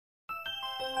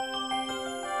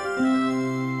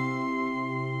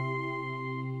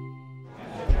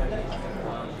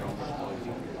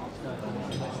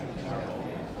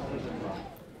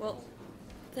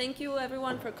Thank you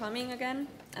everyone for coming again,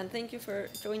 and thank you for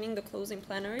joining the closing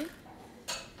plenary.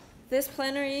 This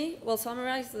plenary will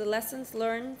summarize the lessons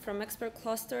learned from expert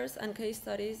clusters and case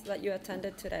studies that you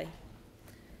attended today.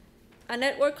 A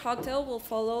network cocktail will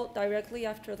follow directly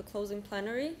after the closing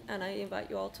plenary, and I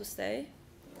invite you all to stay.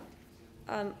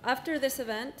 After this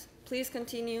event, please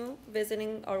continue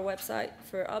visiting our website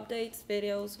for updates,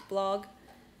 videos, blog,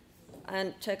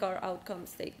 and check our outcome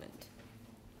statement.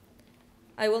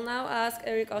 I will now ask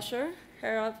Eric Usher,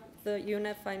 head of the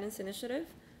UNEP Finance Initiative,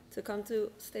 to come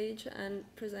to stage and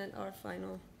present our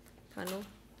final panel.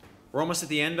 We're almost at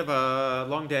the end of a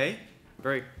long day,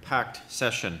 very packed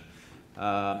session.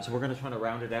 So we're going to try to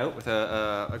round it out with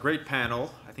a great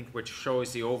panel, I think, which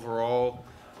shows the overall,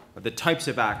 the types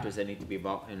of actors that need to be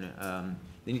involved in,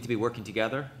 they need to be working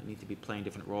together, they need to be playing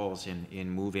different roles in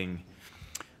moving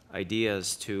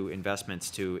ideas to investments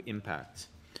to impact.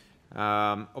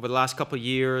 Over the last couple of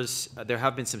years, there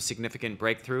have been some significant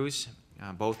breakthroughs,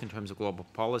 both in terms of global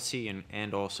policy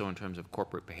and also in terms of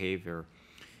corporate behavior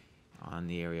on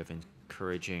the area of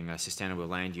encouraging sustainable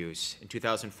land use. In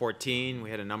 2014, we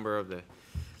had a number of the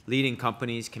leading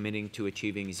companies committing to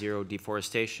achieving zero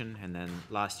deforestation, and then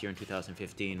last year in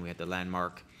 2015, we had the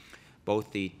landmark,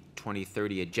 both the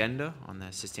 2030 Agenda on the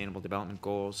Sustainable Development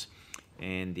Goals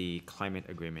and the Climate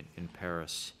Agreement in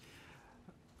Paris.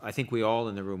 I think we all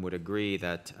in the room would agree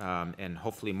that, and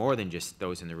hopefully more than just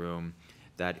those in the room,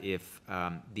 that if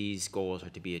these goals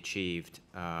are to be achieved,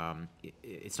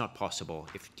 it's not possible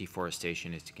if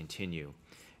deforestation is to continue,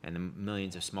 and the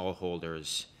millions of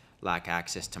smallholders lack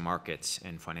access to markets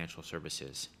and financial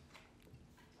services.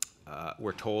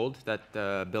 We're told that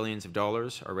billions of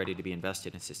dollars are ready to be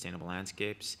invested in sustainable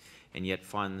landscapes, and yet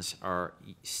funds are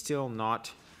still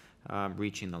not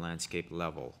reaching the landscape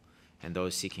level, and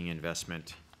those seeking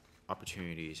investment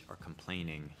opportunities are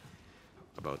complaining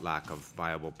about lack of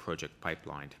viable project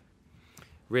pipeline.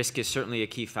 Risk is certainly a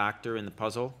key factor in the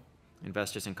puzzle.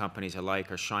 Investors and companies alike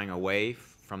are shying away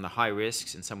from the high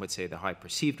risks, and some would say the high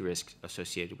perceived risks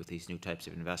associated with these new types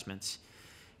of investments.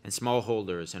 And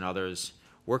smallholders and others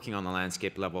working on the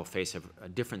landscape level face a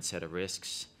different set of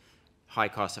risks: high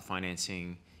cost of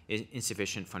financing,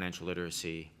 insufficient financial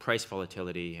literacy, price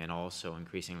volatility, and also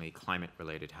increasingly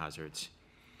climate-related hazards.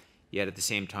 Yet at the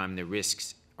same time, the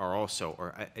risks are also,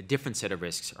 or a different set of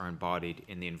risks are embodied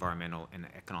in the environmental and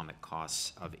economic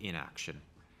costs of inaction.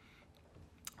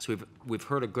 So we've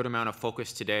heard a good amount of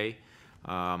focus today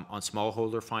on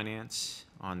smallholder finance,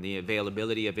 on the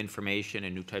availability of information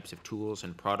and new types of tools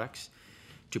and products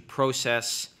to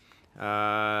process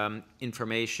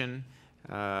information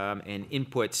and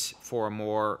inputs for a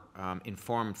more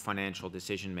informed financial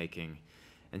decision making,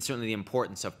 and certainly the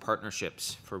importance of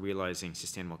partnerships for realizing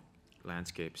sustainable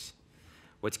landscapes.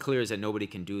 What's clear is that nobody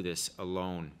can do this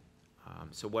alone.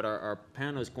 So what our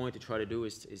panel is going to try to do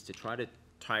is to try to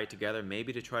tie it together,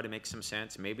 maybe to try to make some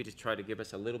sense, maybe to try to give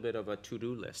us a little bit of a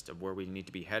to-do list of where we need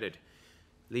to be headed.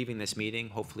 Leaving this meeting,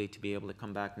 hopefully to be able to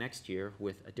come back next year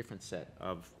with a different set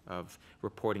of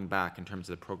reporting back in terms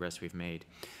of the progress we've made.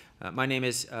 My name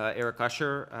is Eric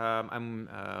Usher. I'm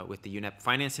with the UNEP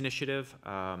Finance Initiative.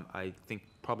 I think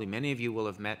probably many of you will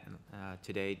have met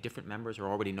today different members, or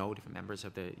already know different members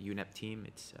of the UNEP team.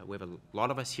 We have a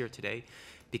lot of us here today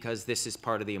because this is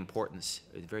part of the importance,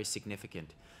 a very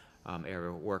significant area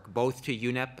of work, both to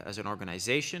UNEP as an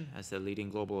organization, as the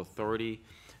leading global authority,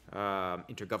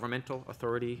 intergovernmental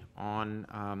authority on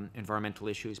environmental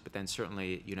issues, but then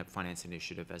certainly UNEP Finance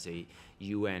Initiative as a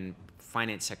UN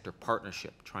finance sector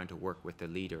partnership trying to work with the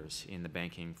leaders in the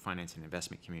banking, finance, and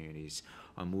investment communities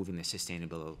on moving the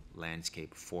sustainable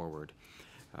landscape forward.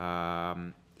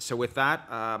 So with that,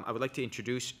 I would like to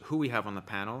introduce who we have on the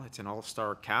panel. It's an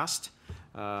all-star cast.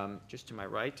 Just to my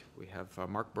right, we have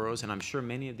Mark Burrows, and I'm sure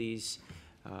many of these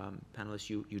panelists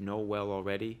you know well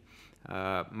already.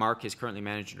 Mark is currently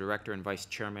Managing Director and Vice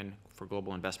Chairman for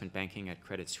Global Investment Banking at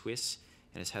Credit Suisse,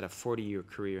 and has had a 40-year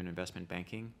career in investment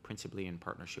banking, principally in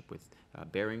partnership with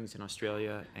Barings in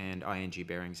Australia and ING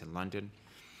Barings in London.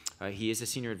 He is a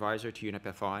Senior Advisor to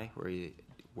UNEP FI, where he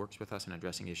works with us in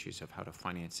addressing issues of how to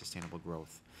finance sustainable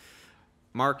growth.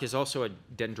 Mark is also a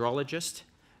dendrologist,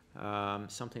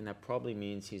 something that probably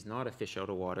means he's not a fish out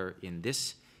of water in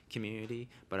this community,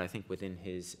 but I think with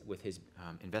his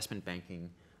investment banking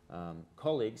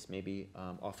colleagues, maybe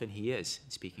often he is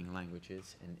speaking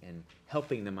languages and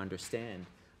helping them understand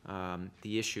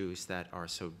the issues that are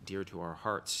so dear to our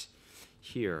hearts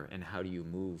here, and how do you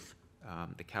move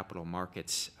the capital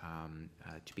markets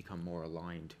to become more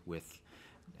aligned with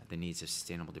the needs of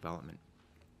sustainable development.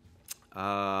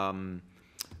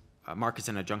 Mark is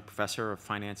an adjunct professor of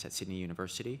finance at Sydney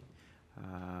University.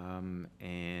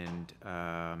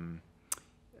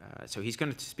 So he's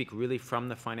going to speak really from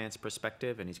the finance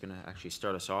perspective, and he's going to actually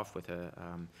start us off with a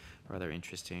rather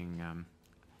interesting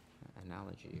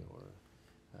analogy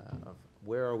of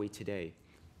where are we today.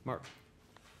 Mark.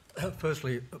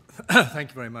 Firstly, thank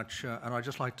you very much. And I'd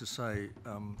just like to say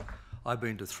I've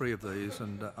been to 3 of these,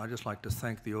 and I'd just like to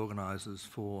thank the organisers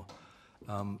for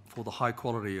the high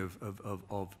quality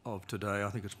of today. I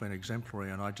think it's been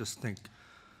exemplary, and I just think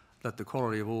that the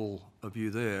quality of all of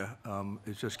you there,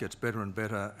 it just gets better and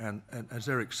better. And as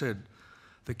Eric said,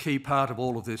 the key part of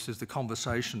all of this is the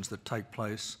conversations that take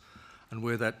place and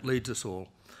where that leads us all.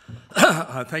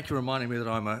 Thank you for reminding me that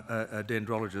I'm a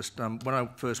dendrologist. When I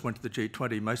first went to the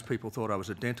G20, most people thought I was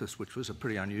a dentist, which was a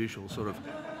pretty unusual sort of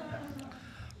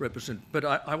represent. But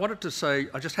I wanted to say,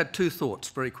 I just had 2 thoughts,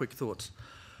 very quick thoughts.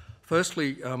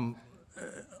 Firstly,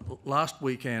 last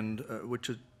weekend, which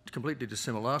is completely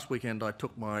dissimilar, last weekend I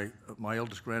took my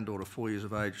eldest granddaughter, 4 years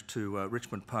of age, to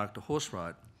Richmond Park to horse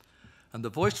ride. And the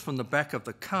voice from the back of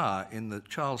the car in the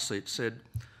child's seat said,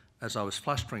 as I was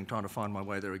flustering trying to find my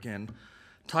way there again,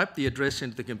 type the address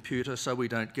into the computer so we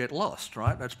don't get lost,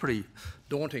 right? That's pretty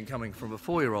daunting coming from a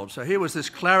 4-year-old. So here was this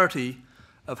clarity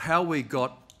of how we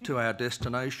got to our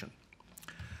destination.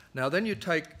 Now then you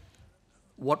take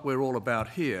what we're all about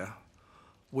here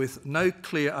with no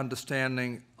clear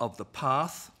understanding of the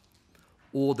path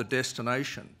or the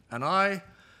destination. And I,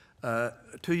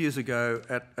 2 years ago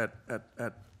at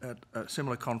a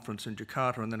similar conference in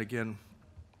Jakarta and then again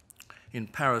in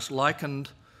Paris, likened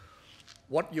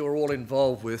what you're all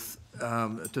involved with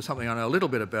to something I know a little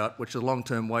bit about, which is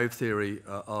long-term wave theory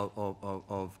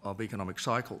of economic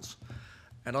cycles.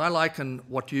 And I liken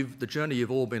the journey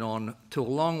you've all been on to a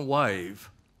long wave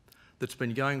that's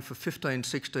been going for 15,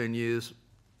 16 years.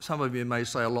 Some of you may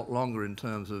say a lot longer in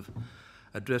terms of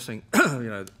addressing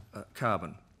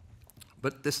carbon.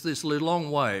 But this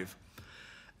long wave,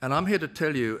 and I'm here to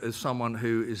tell you as someone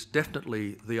who is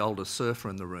definitely the oldest surfer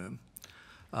in the room,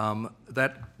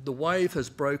 that the wave has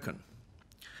broken.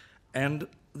 And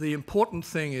the important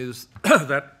thing is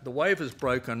that the wave has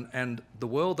broken, and the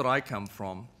world that I come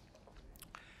from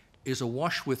is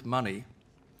awash with money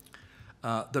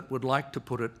that would like to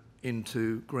put it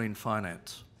into green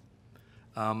finance.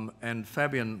 And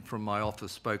Fabian from my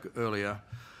office spoke earlier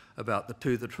about the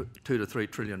 $2 to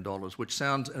 $3 trillion, which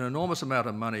sounds an enormous amount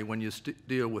of money when you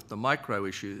deal with the micro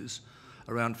issues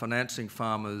around financing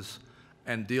farmers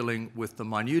and dealing with the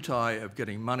minutiae of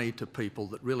getting money to people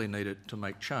that really need it to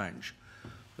make change.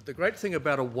 But the great thing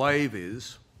about a wave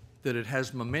is that it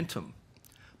has momentum.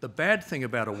 The bad thing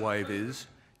about a wave is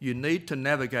you need to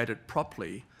navigate it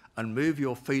properly and move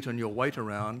your feet and your weight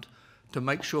around to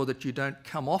make sure that you don't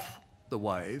come off the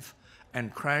wave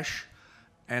and crash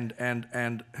and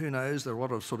who knows, there are a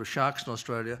lot of sort of sharks in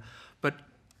Australia. But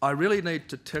I really need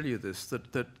to tell you this,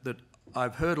 that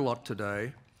I've heard a lot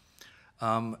today.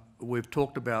 We've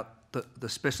talked about the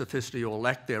specificity or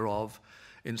lack thereof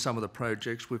in some of the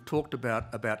projects. We've talked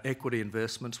about equity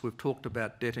investments. We've talked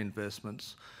about debt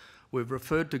investments. We've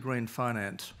referred to green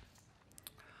finance.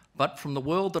 But from the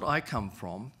world that I come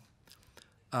from,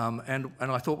 and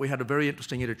I thought we had a very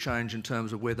interesting interchange in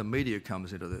terms of where the media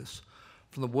comes into this.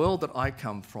 From the world that I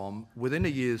come from, within a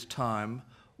year's time,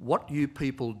 what you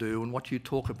people do and what you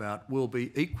talk about will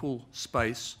be equal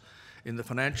space in the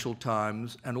Financial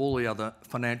Times and all the other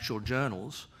financial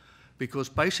journals, because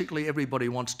basically everybody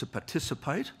wants to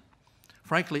participate.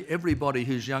 Frankly, everybody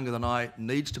who's younger than I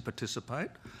needs to participate.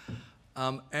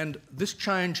 And this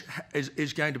change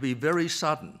is going to be very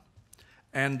sudden.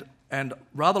 And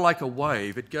rather like a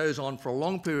wave, it goes on for a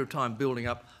long period of time building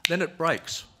up, then it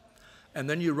breaks. And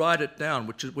then you ride it down,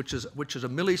 which is a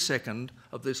millisecond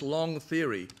of this long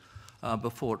theory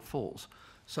before it falls.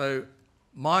 So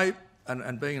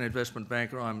and being an investment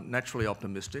banker, I'm naturally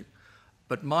optimistic.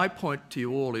 But my point to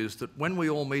you all is that when we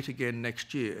all meet again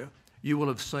next year, you will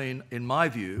have seen, in my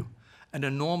view, an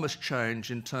enormous change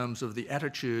in terms of the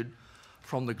attitude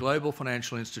from the global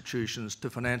financial institutions to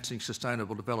financing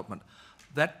sustainable development.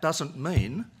 That doesn't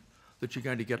mean that you're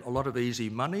going to get a lot of easy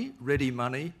money, ready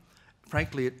money.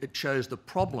 Frankly, it shows the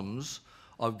problems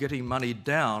of getting money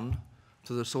down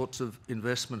to the sorts of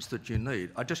investments that you need.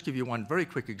 I'll just give you one very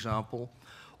quick example.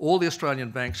 All the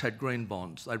Australian banks had green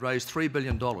bonds. They raised $3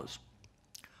 billion.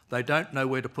 They don't know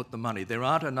where to put the money. There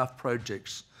aren't enough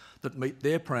projects that meet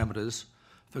their parameters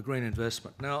for green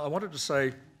investment. Now, I wanted to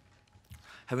say,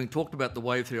 having talked about the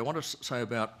wave theory, I want to say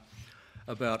about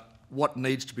what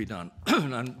needs to be done.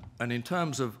 and in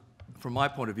terms of, from my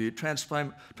point of view,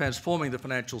 transforming the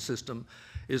financial system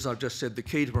is, I've just said, the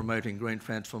key to promoting green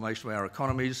transformation of our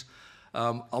economies.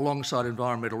 alongside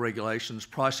environmental regulations,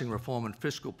 pricing reform and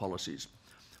fiscal policies.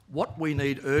 What we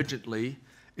need urgently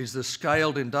is the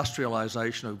scaled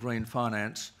industrialisation of green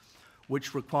finance,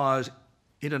 which requires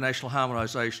international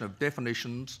harmonisation of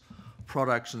definitions,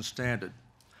 products and standards.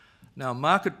 Now,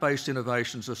 market-based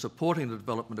innovations are supporting the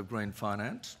development of green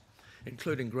finance,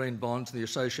 including green bonds and the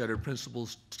associated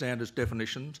principles, standards,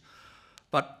 definitions,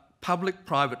 but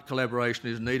public-private collaboration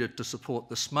is needed to support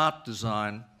the smart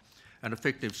design and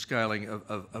effective scaling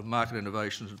of market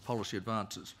innovations and policy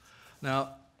advances.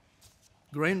 Now,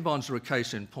 green bonds are a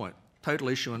case in point. Total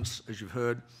issuance, as you've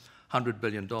heard, $100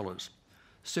 billion.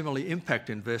 Similarly, impact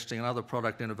investing and other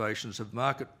product innovations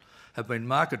have been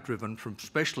market-driven from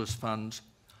specialist funds,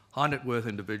 high net worth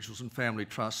individuals and family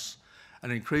trusts,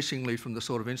 and increasingly from the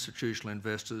sort of institutional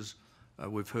investors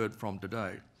we've heard from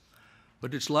today.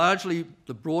 But it's largely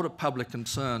the broader public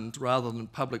concerns rather than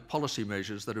public policy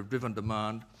measures that have driven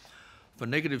demand for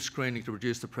negative screening to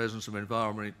reduce the presence of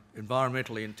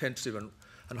environmentally intensive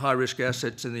and high-risk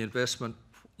assets in the investment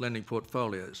lending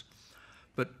portfolios.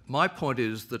 But my point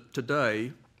is that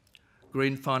today,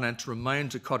 green finance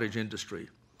remains a cottage industry.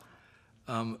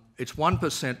 It's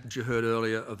 1%, as you heard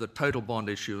earlier, of the total bond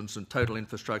issuance and total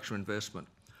infrastructure investment.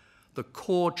 The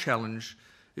core challenge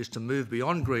is to move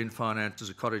beyond green finance as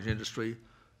a cottage industry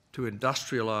to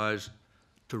industrialise,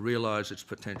 to realise its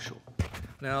potential.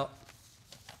 Now,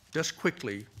 just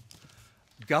quickly,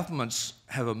 governments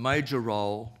have a major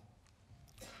role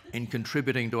in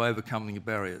contributing to overcoming the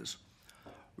barriers.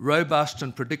 Robust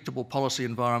and predictable policy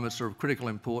environments are of critical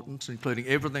importance, including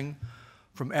everything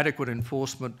from adequate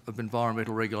enforcement of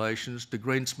environmental regulations to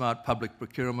green smart public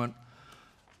procurement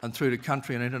and through to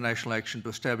country and international action to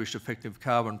establish effective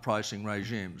carbon pricing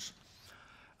regimes.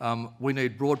 We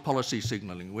need broad policy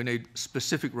signalling. We need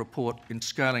specific report in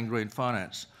scaling green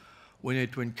finance. We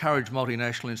need to encourage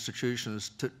multinational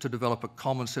institutions to develop a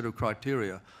common set of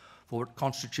criteria for what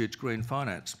constitutes green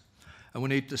finance. And we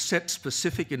need to set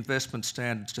specific investment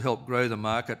standards to help grow the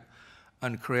market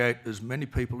and create, as many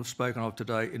people have spoken of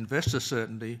today, investor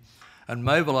certainty and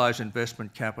mobilise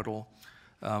investment capital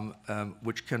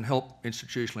which can help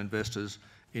institutional investors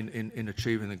in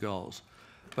achieving the goals.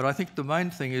 But I think the main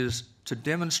thing is to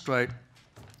demonstrate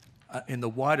in the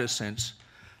wider sense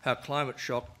how climate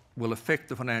shock will affect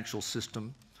the financial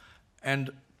system. And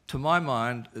to my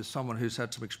mind, as someone who's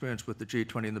had some experience with the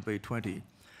G20 and the B20,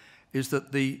 is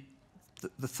that the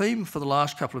theme for the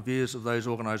last couple of years of those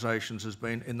organisations has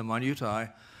been in the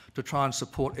minutiae to try and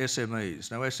support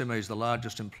SMEs. Now, SMEs are the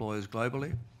largest employers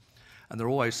globally, and they're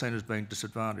always seen as being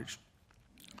disadvantaged.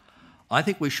 I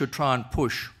think we should try and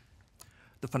push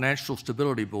the Financial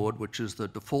Stability Board, which is the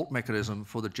default mechanism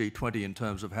for the G20 in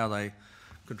terms of how they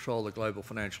control the global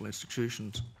financial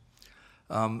institutions,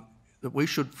 that we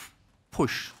should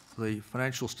push the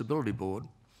Financial Stability Board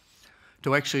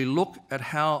to actually look at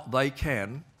how they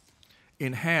can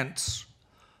enhance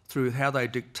through how they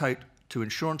dictate to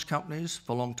insurance companies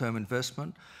for long-term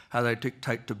investment, how they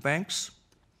dictate to banks,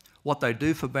 what they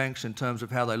do for banks in terms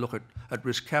of how they look at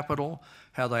risk capital,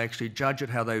 how they actually judge it,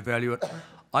 how they value it.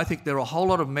 I think there are a whole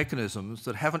lot of mechanisms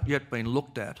that haven't yet been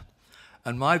looked at,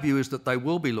 and my view is that they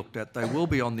will be looked at, they will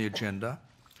be on the agenda,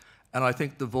 and I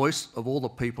think the voice of all the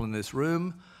people in this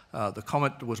room, the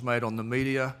comment that was made on the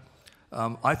media,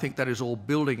 I think that is all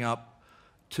building up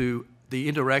to the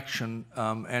interaction,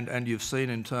 and you've seen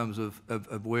in terms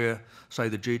of where, say,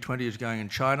 the G20 is going in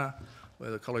China,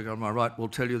 where the colleague on my right will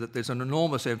tell you that there's an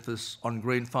enormous emphasis on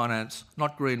green finance,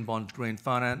 not green bonds, green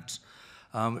finance.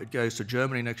 It goes to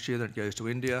Germany next year, then it goes to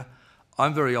India.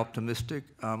 I'm very optimistic.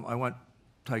 I won't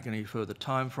take any further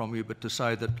time from you, but to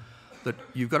say that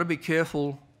you've got to be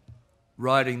careful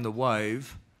riding the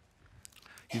wave.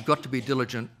 You've got to be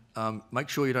diligent. Make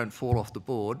sure you don't fall off the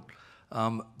board.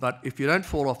 But if you don't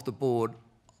fall off the board,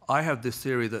 I have this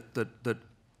theory that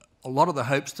a lot of the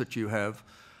hopes that you have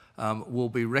will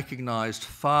be recognised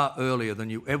far earlier than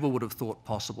you ever would have thought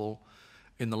possible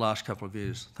in the last couple of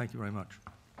years. Thank you very much.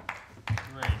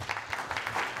 Great.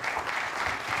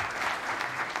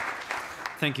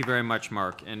 Thank you very much,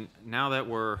 Mark. And now that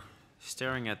we're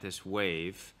staring at this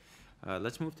wave,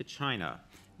 let's move to China.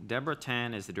 Deborah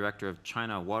Tan is the Director of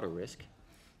China Water Risk.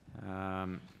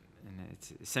 And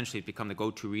it's essentially become the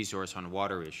go-to resource on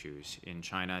water issues in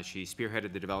China. She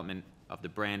spearheaded the development of the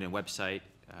brand and website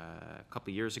a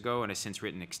couple of years ago and has since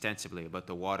written extensively about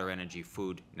the water, energy,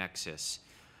 food nexus,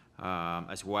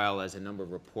 as well as a number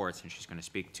of reports, and she's going to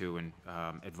speak to and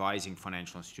advising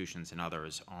financial institutions and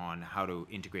others on how to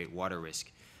integrate water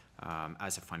risk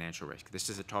as a financial risk. This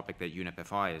is a topic that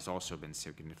UNEP-FI has also been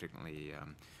significantly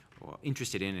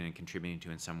interested in and contributing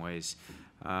to in some ways.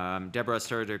 Deborah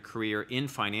started her career in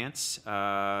finance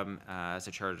as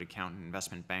a chartered accountant,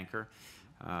 investment banker,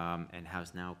 and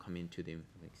has now come into the,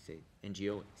 like say,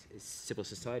 NGO, civil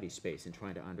society space and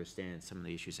trying to understand some of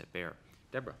the issues at bear.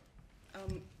 Deborah.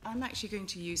 I'm actually going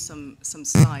to use some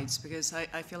slides because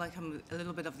I feel like I'm a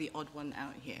little bit of the odd one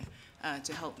out here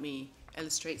to help me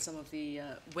illustrate some of the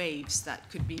waves that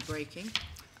could be breaking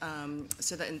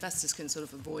so that investors can sort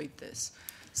of avoid this.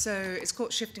 So it's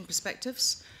called Shifting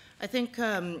Perspectives. I think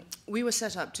we were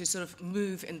set up to sort of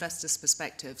move investors'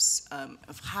 perspectives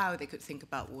of how they could think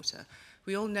about water.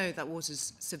 We all know that water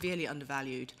is severely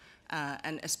undervalued,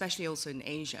 and especially also in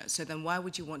Asia. So then why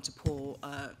would you want to pour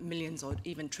millions or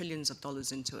even trillions of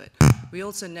dollars into it? We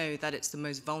also know that it's the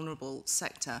most vulnerable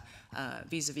sector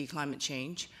vis-a-vis climate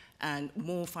change, and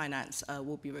more finance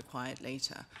will be required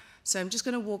later. So I'm just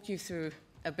going to walk you through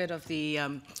a bit of the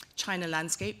China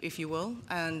landscape, if you will,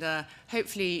 and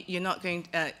hopefully you're not going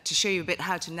to show you a bit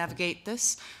how to navigate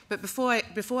this. But before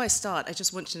I start, I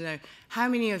just want to know how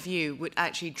many of you would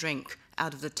actually drink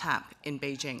out of the tap in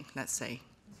Beijing, let's say?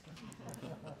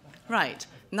 Right,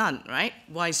 none, right?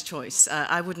 Wise choice.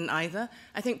 I wouldn't either.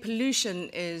 I think pollution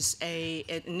is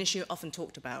an issue often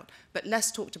talked about, but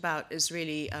less talked about is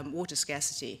really water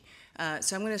scarcity.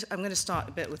 So I'm going to start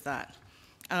a bit with that.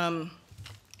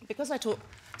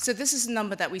 So this is a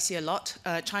number that we see a lot.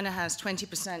 China has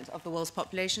 20% of the world's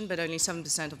population, but only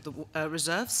 7% of the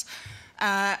reserves.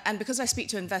 And because I speak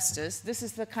to investors, this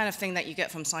is the kind of thing that you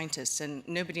get from scientists, and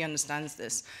nobody understands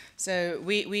this. So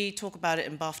we talk about it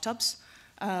in bathtubs.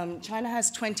 China has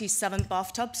 27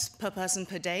 bathtubs per person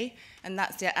per day, and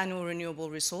that's their annual renewable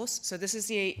resource. So this is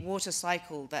the water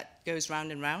cycle that goes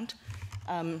round and round.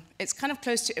 It's kind of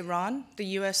close to Iran. The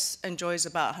US enjoys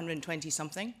about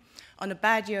 120-something. On a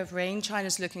bad year of rain,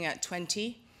 China's looking at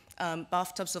 20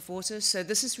 bathtubs of water. So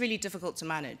this is really difficult to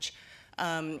manage.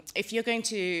 If you're going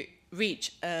to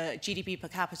reach a GDP per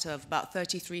capita of about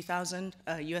 33,000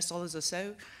 US dollars or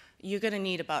so, you're going to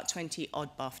need about 20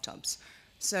 odd bathtubs.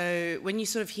 So when you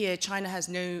sort of hear China has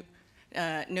no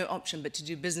option but to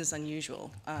do business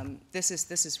unusual, this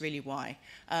is really why.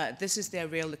 This is their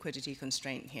real liquidity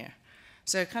constraint here.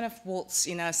 So kind of waltz,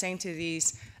 I was saying to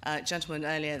these gentlemen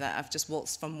earlier that I've just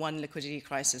waltzed from one liquidity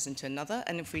crisis into another,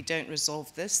 and if we don't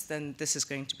resolve this, then this is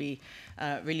going to be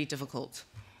really difficult.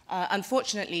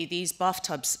 Unfortunately, these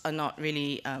bathtubs are not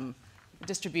really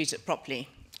distributed properly.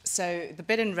 So the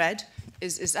bit in red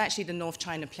is actually the North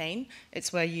China Plain.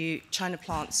 It's where China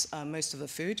plants most of the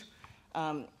food.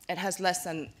 It has less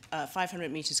than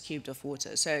 500 meters cubed of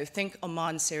water. So think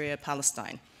Oman, Syria,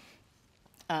 Palestine.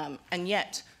 And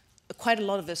yet, quite a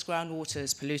lot of this groundwater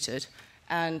is polluted.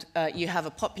 And you have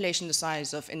a population the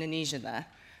size of Indonesia there,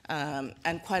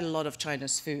 and quite a lot of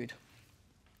China's food.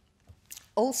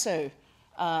 Also,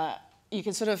 you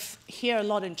can sort of hear a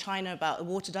lot in China about a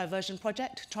water diversion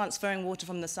project, transferring water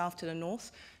from the south to the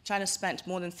north. China spent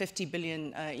more than 50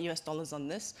 billion US dollars on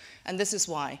this, and this is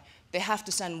why. They have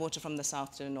to send water from the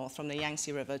south to the north, from the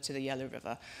Yangtze River to the Yellow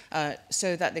River,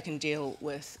 so that they can deal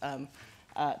with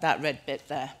that red bit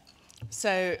there.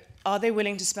 So are they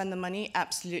willing to spend the money?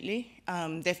 Absolutely.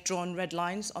 They've drawn red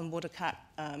lines on water cap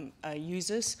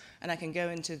users, and I can go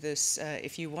into this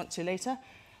if you want to later.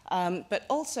 But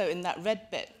also in that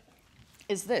red bit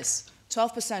is this,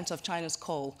 12% of China's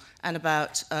coal and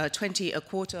about a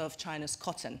quarter of China's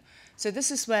cotton. So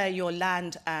this is where your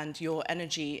land and your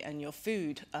energy and your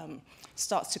food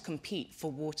starts to compete for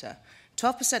water.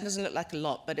 12% doesn't look like a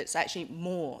lot, but it's actually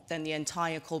more than the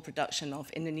entire coal production of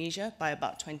Indonesia by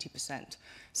about 20%.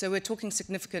 So we're talking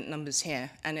significant numbers here,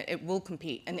 and it will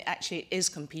compete, and it actually is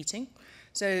competing.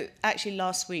 So actually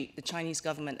last week, the Chinese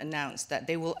government announced that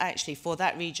they will actually, for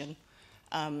that region,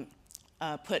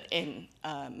 put in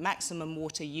maximum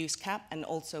water use cap and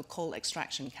also coal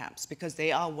extraction caps, because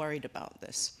they are worried about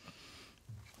this.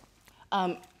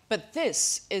 But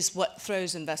this is what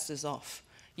throws investors off.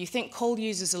 You think coal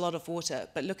uses a lot of water,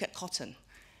 but look at cotton.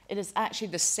 It is actually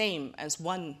the same as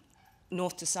one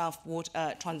north to south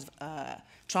water,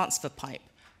 transfer pipe.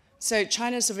 So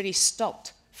China's already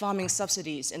stopped farming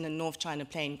subsidies in the North China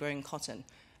Plain growing cotton.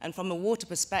 And from a water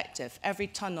perspective, every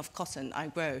ton of cotton I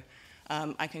grow,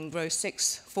 I can grow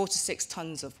 4 to 6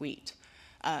 tons of wheat.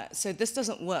 So this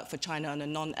doesn't work for China on a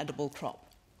non-edible crop.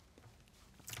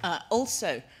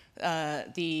 Also,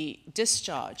 the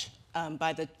discharge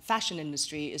by the fashion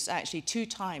industry is actually 2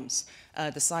 times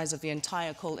the size of the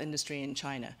entire coal industry in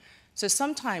China. So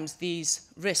sometimes these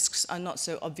risks are not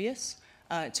so obvious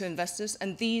to investors,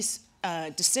 and these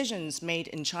decisions made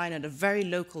in China at a very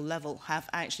local level have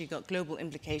actually got global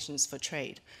implications for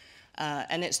trade.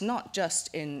 And it's not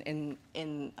just in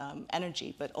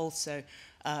energy, but also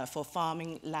for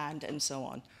farming, land, and so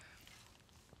on.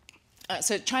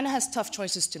 So China has tough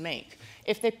choices to make.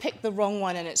 If they pick the wrong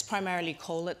one, and it's primarily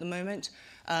coal at the moment,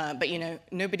 but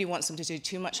nobody wants them to do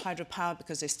too much hydropower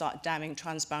because they start damming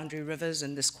transboundary rivers,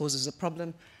 and this causes a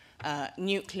problem.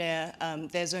 Nuclear,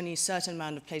 there's only a certain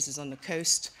amount of places on the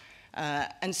coast,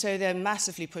 and so they're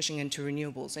massively pushing into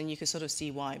renewables, and you can sort of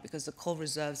see why, because the coal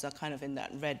reserves are kind of in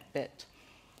that red bit.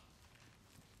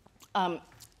 And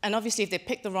obviously, if they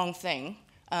pick the wrong thing,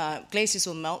 glaciers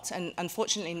will melt, and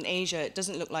unfortunately in Asia, it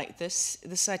doesn't look like this.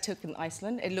 This I took in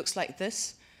Iceland. It looks like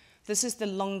this. This is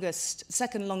the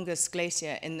second longest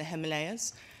glacier in the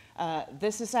Himalayas.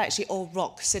 This is actually all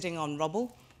rock sitting on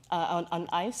rubble, on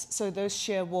ice, so those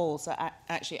sheer walls are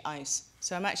actually ice.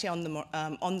 So I'm actually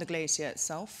on the glacier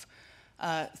itself.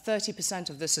 30%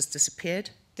 of this has disappeared.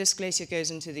 This glacier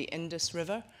goes into the Indus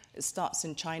River. It starts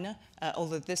in China,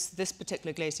 although this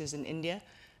particular glacier is in India.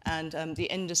 And the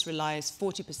Indus relies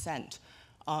 40%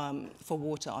 for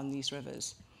water on these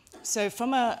rivers. So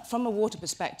from a water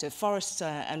perspective, forests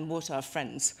and water are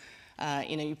friends.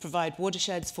 You provide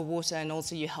watersheds for water, and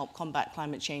also you help combat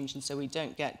climate change, and so we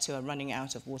don't get to a running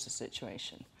out of water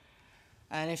situation.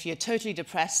 And if you're totally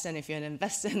depressed, and if you're an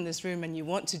investor in this room and you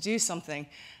want to do something,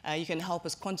 you can help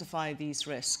us quantify these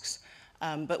risks.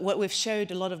 But what we've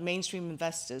showed a lot of mainstream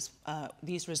investors,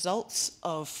 these results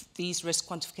of these risk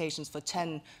quantifications for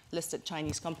 10 listed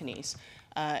Chinese companies,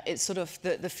 it's sort of,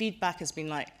 the feedback has been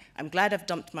like, I'm glad I've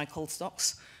dumped my coal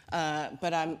stocks,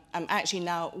 but I'm actually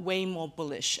now way more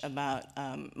bullish about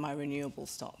my renewable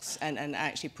stocks and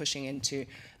actually pushing into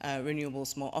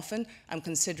renewables more often. I'm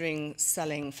considering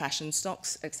selling fashion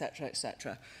stocks, et cetera, et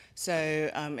cetera. So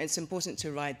it's important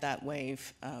to ride that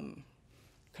wave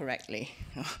correctly.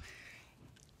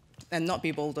 And not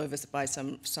be bowled over by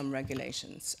some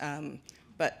regulations.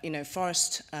 But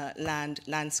forest,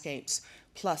 landscapes,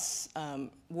 plus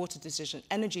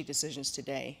energy decisions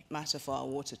today matter for our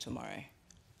water tomorrow.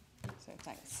 So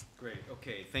thanks. Great.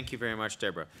 Okay. Thank you very much,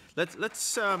 Deborah.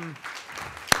 Let's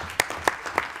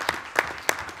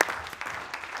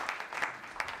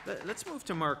move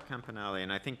to Mark Campanale,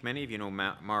 and I think many of you know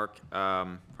Mark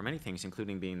for many things,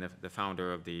 including being the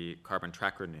founder of the Carbon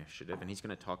Tracker Initiative, and he's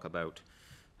going to talk about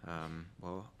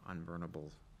unburnable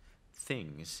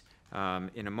things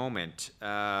in a moment,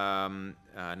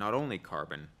 not only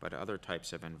carbon, but other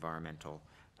types of environmental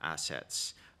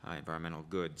assets, environmental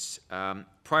goods.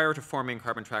 Prior to forming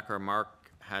Carbon Tracker, Mark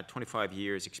had 25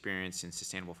 years experience in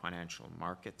sustainable financial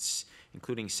markets,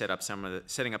 including setting up some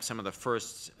of the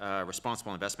first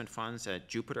responsible investment funds at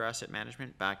Jupiter Asset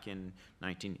Management back in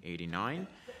 1989,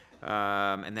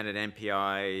 and then at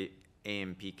NPI,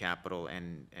 AMP Capital,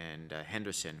 and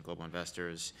Henderson Global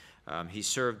Investors. He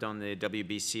served on the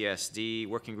WBCSD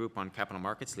working group on capital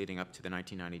markets leading up to the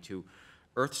 1992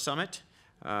 Earth Summit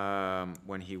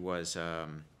when he was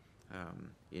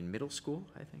in middle school,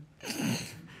 I think.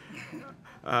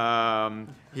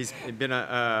 He's been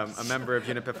a member of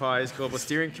Unipify's Global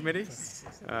Steering Committee.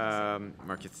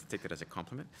 Mark, you take that as a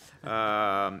compliment.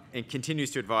 And continues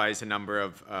to advise a number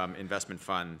of investment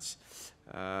funds.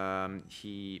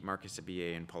 Mark is a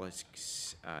BA in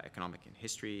politics, economic and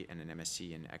history, and an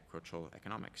MSc in agricultural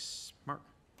economics. Mark.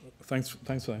 Thanks for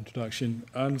that introduction.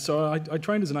 So I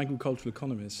trained as an agricultural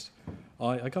economist.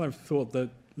 I kind of thought that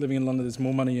living in London, there's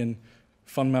more money in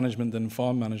fund management than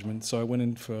farm management. So I went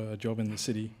in for a job in the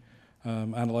city,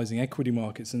 analysing equity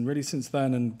markets. And really since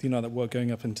then, and that work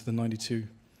going up into the 92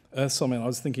 Earth Summit, I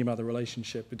was thinking about the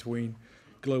relationship between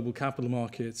global capital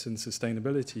markets and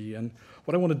sustainability. And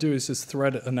what I want to do is just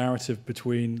thread a narrative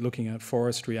between looking at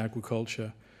forestry,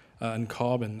 agriculture, and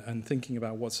carbon, and thinking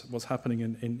about what's happening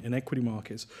in equity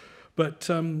markets. But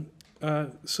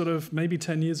sort of maybe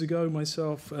 10 years ago,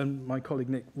 myself and my colleague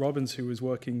Nick Robbins, who was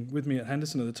working with me at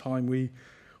Henderson at the time,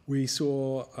 we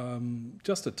saw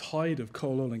just a tide of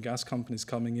coal, oil and gas companies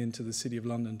coming into the City of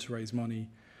London to raise money.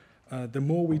 The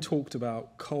more we talked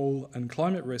about coal and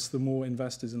climate risk, the more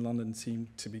investors in London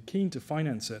seemed to be keen to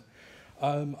finance it.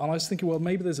 And I was thinking, well,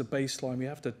 maybe there's a baseline. We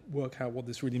have to work out what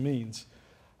this really means.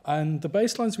 And the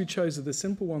baselines we chose are the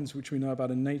simple ones which we know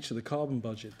about in nature, the carbon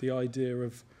budget, the idea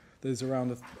of there's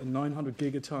around 900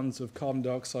 gigatons of carbon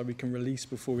dioxide we can release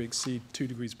before we exceed 2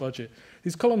 degrees budget.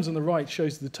 These columns on the right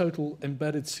shows the total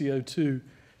embedded CO2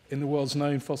 in the world's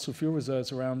known fossil fuel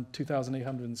reserves around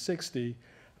 2,860,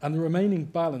 and the remaining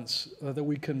balance that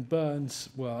we can burn,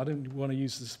 well, I don't want to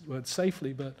use this word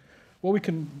safely, but what we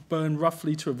can burn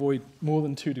roughly to avoid more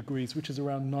than 2 degrees, which is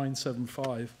around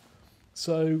 975.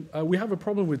 So we have a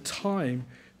problem with time.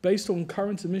 Based on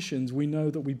current emissions, we know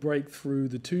that we break through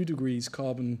the 2 degrees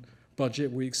carbon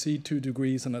budget, we exceed 2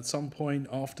 degrees, and at some point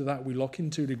after that we lock in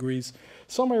 2 degrees,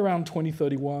 somewhere around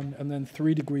 2031, and then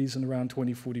 3 degrees in around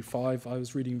 2045. I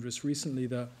was reading just recently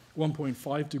that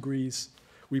 1.5 degrees,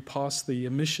 we passed the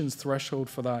emissions threshold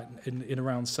for that in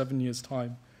around 7 years'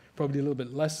 time, probably a little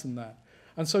bit less than that.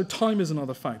 And so time is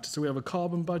another factor. So we have a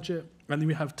carbon budget, and then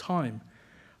we have time.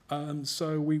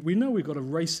 So we know we've got to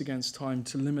race against time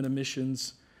to limit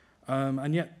emissions,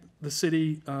 and yet the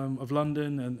city of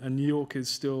London and New York is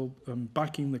still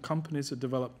backing the companies that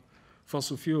develop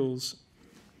fossil fuels.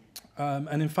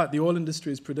 And in fact, the oil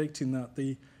industry is predicting that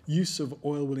the use of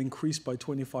oil will increase by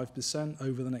 25%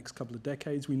 over the next couple of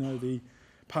decades. We know the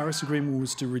Paris Agreement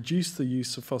was to reduce the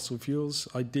use of fossil fuels,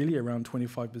 ideally around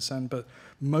 25%, but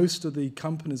most of the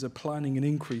companies are planning an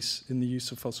increase in the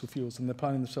use of fossil fuels, and they're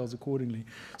planning themselves accordingly.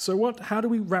 So how do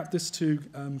we wrap this to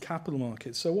capital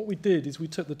markets? So what we did is we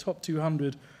took the top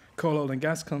 200 coal, oil, and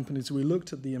gas companies, we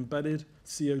looked at the embedded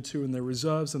CO2 and their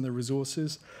reserves and their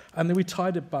resources, and then we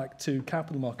tied it back to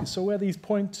capital markets. So where these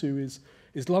point to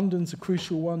is London's a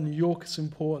crucial one, New York is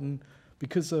important,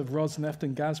 because of Rosneft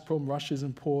and Gazprom, Russia's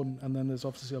important, and then there's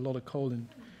obviously a lot of coal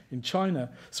in China.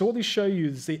 So what they show you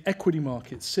is the equity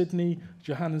markets, Sydney,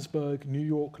 Johannesburg, New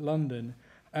York, London,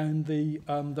 and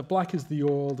the black is the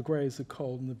oil, the grey is the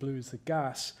coal, and the blue is the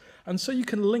gas. And so you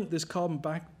can link this carbon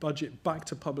budget back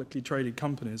to publicly traded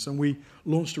companies, and we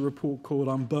launched a report called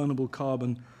Unburnable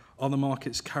Carbon: Are the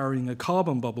Markets Carrying a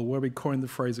Carbon Bubble?, where we coined the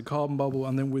phrase a carbon bubble,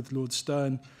 and then with Lord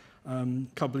Stern, a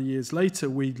couple of years later,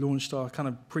 we launched our kind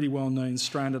of pretty well-known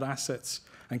stranded assets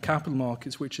and capital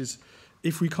markets, which is,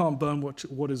 if we can't burn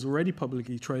what is already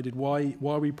publicly traded, why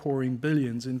are we pouring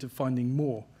billions into finding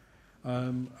more?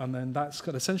 And then that's kind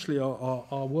of essentially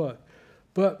our work.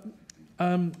 But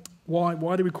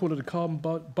why do we call it a carbon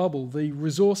bubble? The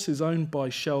resources owned by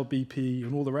Shell, BP,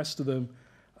 and all the rest of them,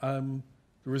 the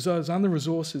reserves and the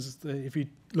resources, if you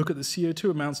look at the CO2,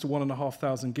 amounts to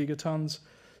 1,500 gigatons.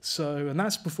 So, and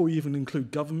that's before you even include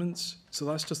governments. So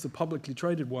that's just the publicly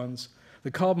traded ones.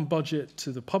 The carbon budget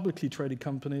to the publicly traded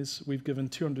companies, we've given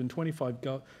 225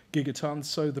 gigatons.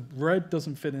 So the red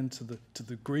doesn't fit into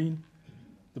the green.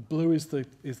 The blue is the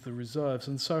reserves.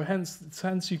 And so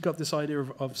hence you've got this idea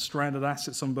of stranded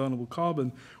assets, unburnable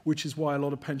carbon, which is why a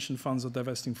lot of pension funds are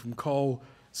divesting from coal,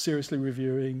 seriously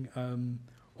reviewing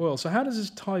oil. So how does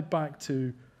this tie back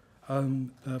to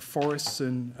forests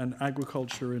and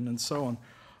agriculture and so on?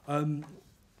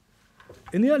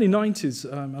 In the early 90s,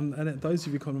 and those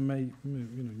of you kind of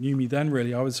knew me then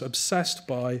really, I was obsessed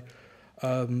by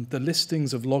the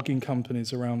listings of logging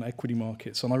companies around equity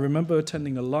markets. And I remember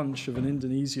attending a lunch of an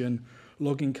Indonesian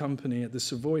logging company at the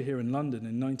Savoy here in London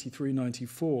in 93,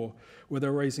 94, where they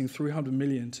were raising 300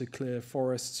 million to clear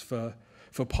forests for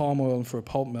palm oil and for a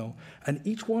pulp mill. And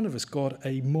each one of us got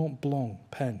a Mont Blanc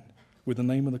pen with the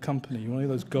name of the company, one of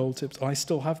those gold tips. I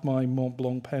still have my Mont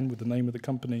Blanc pen with the name of the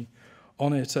company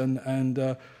on it,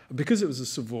 and because it was a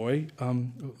Savoy, a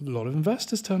lot of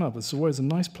investors turn up. The Savoy is a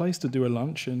nice place to do a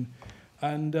lunch, and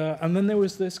then there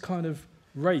was this kind of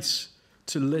race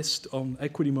to list on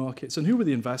equity markets. And who were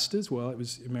the investors? Well, it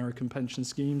was American pension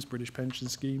schemes, British pension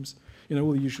schemes,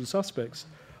 all the usual suspects.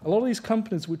 A lot of these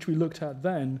companies which we looked at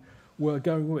then were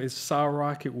going, well, it's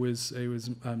Sarawak, it was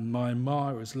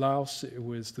Myanmar, it was Laos, it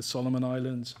was the Solomon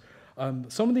Islands.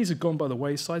 Some of these have gone by the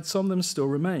wayside, some of them still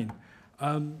remain.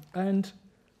 And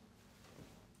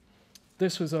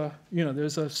this was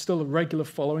there's still a regular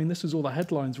following. This was all the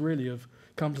headlines really of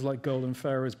companies like Golden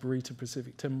Ferries, Burrito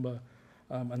Pacific Timber,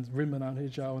 and Rimban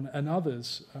Hijau and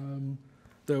others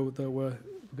that were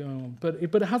going on. But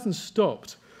it hasn't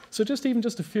stopped. So just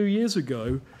a few years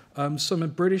ago, some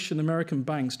British and American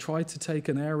banks tried to take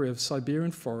an area of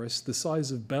Siberian forest the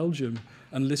size of Belgium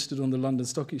and listed on the London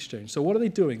Stock Exchange. So what are they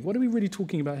doing? What are we really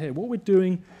talking about here? What we're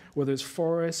doing, whether it's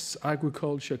forests,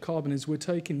 agriculture, carbon, is we're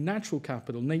taking natural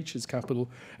capital, nature's capital,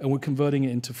 and we're converting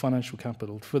it into financial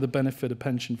capital for the benefit of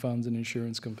pension funds and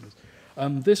insurance companies.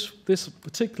 This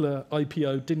particular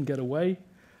IPO didn't get away,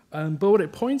 but what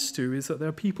it points to is that there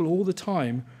are people all the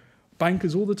time,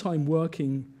 bankers all the time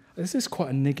working. This is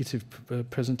quite a negative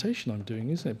presentation I'm doing,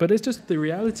 isn't it? But it's just the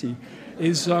reality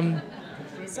is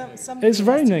it's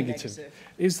very negative.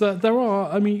 Is that there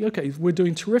are, we're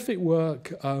doing terrific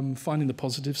work finding the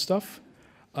positive stuff,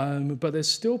 but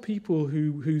there's still people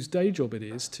whose day job it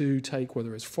is to take,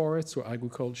 whether it's forests or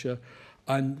agriculture,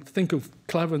 and think of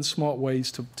clever and smart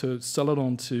ways to sell it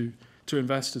on to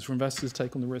investors, for investors to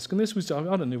take on the risk. And this was, I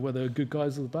don't know whether they're good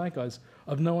guys or the bad guys.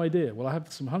 I have no idea. Well, I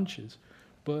have some hunches.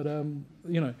 But,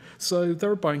 so there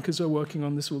are bankers who are working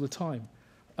on this all the time.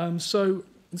 So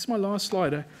this is my last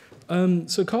slide.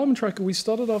 So Carbon Tracker, we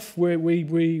started off where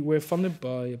we're funded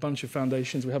by a bunch of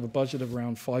foundations. We have a budget of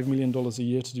around $5 million a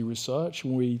year to do research,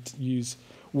 and we use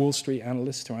Wall Street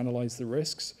analysts to analyze the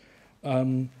risks.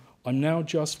 I'm now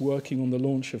just working on the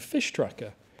launch of Fish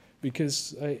Tracker,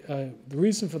 because the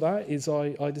reason for that is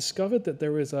I discovered that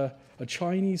there is a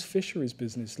Chinese fisheries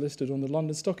business listed on the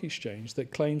London Stock Exchange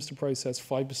that claims to process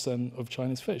 5% of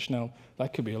China's fish. Now,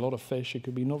 that could be a lot of fish, it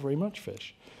could be not very much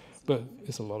fish, but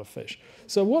it's a lot of fish.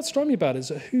 So what struck me about it is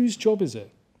that whose job is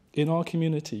it in our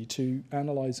community to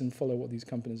analyze and follow what these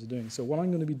companies are doing? So what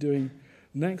I'm going to be doing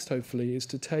next, hopefully, is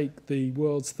to take the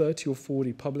world's 30 or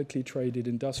 40 publicly traded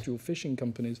industrial fishing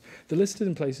companies. They're listed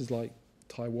in places like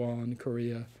Taiwan,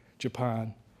 Korea,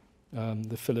 Japan,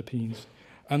 the Philippines,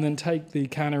 and then take the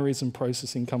canneries and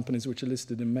processing companies which are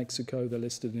listed in Mexico, they're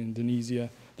listed in Indonesia,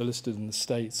 they're listed in the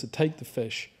States. So take the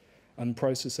fish and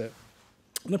process it.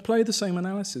 And apply the same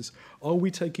analysis. Are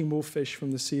we taking more fish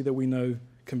from the sea that we know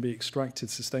can be extracted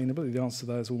sustainably? The answer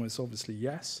to that is almost obviously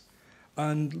yes.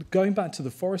 And going back to the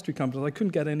forestry companies, I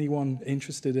couldn't get anyone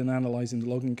interested in analysing the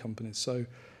logging companies. So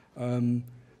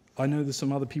I know there's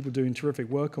some other people doing terrific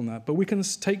work on that. But we can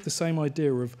take the same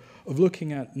idea of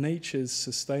looking at nature's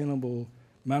sustainable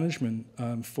management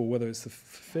for whether it's the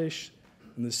fish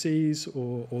and the seas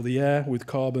or the air with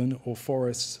carbon or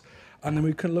forests. And then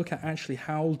we can look at actually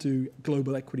how do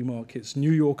global equity markets,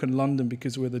 New York and London,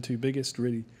 because we're the two biggest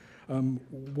really,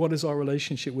 what is our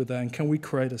relationship with that? And can we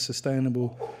create a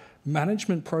sustainable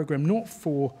management program, not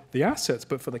for the assets,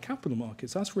 but for the capital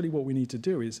markets? That's really what we need to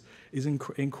do is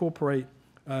incorporate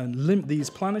these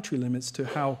planetary limits to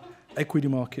how equity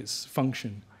markets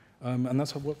function. And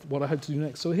that's what I hope to do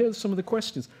next. So here's some of the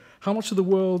questions. How much of the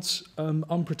world's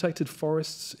unprotected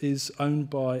forests is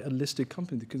owned by a listed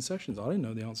company, the concessions? I don't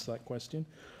know the answer to that question.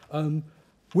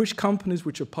 Which companies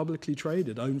which are publicly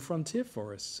traded own frontier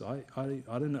forests? I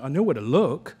don't know. I know where to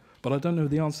look, but I don't know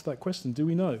the answer to that question. Do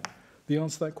we know the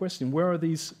answer to that question? Where are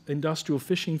these industrial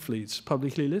fishing fleets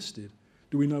publicly listed?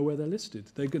 Do we know where they're listed?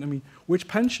 They're going to mean which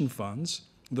pension funds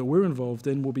that we're involved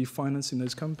in will be financing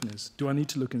those companies? Do I need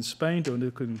to look in Spain? Do I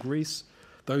look in Greece?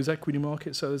 Those equity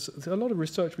markets. So there's a lot of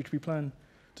research which we plan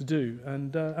to do,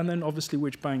 and then obviously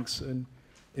which banks and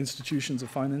institutions are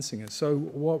financing it.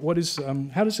 So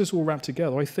how does this all wrap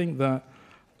together? I think that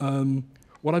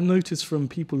what I've noticed from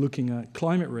people looking at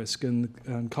climate risk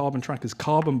and Carbon Tracker's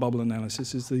carbon bubble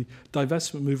analysis is the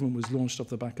divestment movement was launched off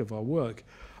the back of our work.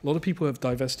 A lot of people have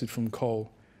divested from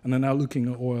coal, and they're now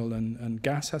looking at oil, and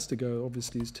gas has to go,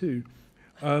 obviously, as too.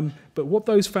 But what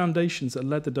those foundations that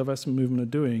led the divestment movement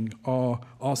are doing are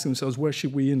asking themselves, where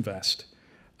should we invest?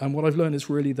 And what I've learned is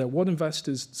really that what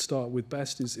investors start with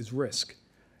best is risk.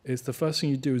 It's the first thing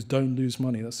you do is don't lose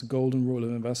money. That's the golden rule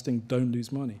of investing, don't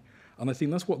lose money. And I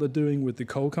think that's what they're doing with the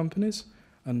coal companies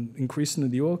and increasingly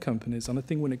the oil companies. And I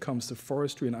think when it comes to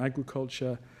forestry and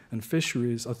agriculture and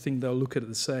fisheries, I think they'll look at it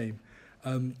the same.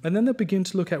 And then they'll begin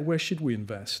to look at where should we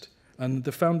invest. And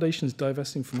the foundations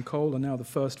divesting from coal are now the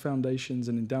first foundations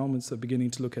and endowments that are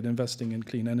beginning to look at investing in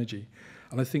clean energy.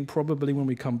 And I think probably when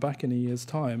we come back in a year's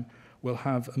time, we'll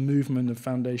have a movement of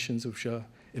foundations which are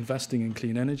investing in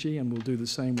clean energy, and we'll do the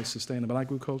same with sustainable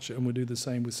agriculture, and we'll do the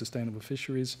same with sustainable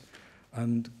fisheries.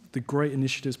 And the great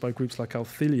initiatives by groups like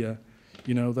Althelia,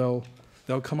 you know,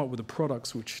 they'll come up with the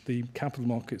products which the capital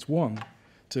markets want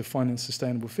to finance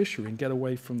sustainable fishery and get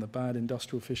away from the bad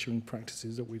industrial fishing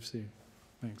practices that we've seen.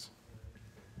 Thanks.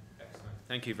 Excellent.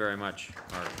 Thank you very much,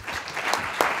 Mark.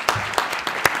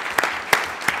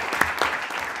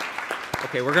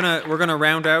 Okay, we're gonna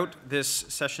round out this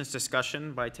session's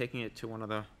discussion by taking it to one of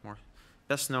the more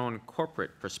best-known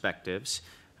corporate perspectives,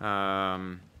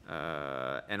 and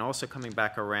also coming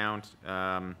back around.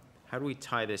 How do we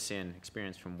tie this in?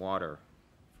 Experience from water,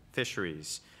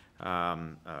 fisheries.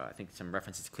 I think some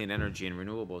references to clean energy and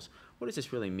renewables. What does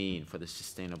this really mean for the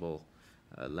sustainable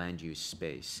land use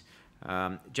space?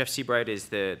 Jeff Seabright is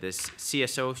the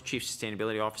CSO, Chief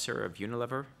Sustainability Officer of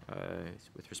Unilever,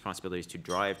 with responsibilities to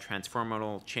drive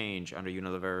transformational change under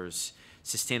Unilever's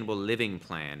Sustainable Living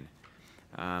Plan,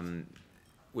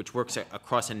 which works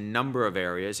across a number of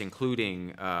areas,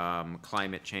 including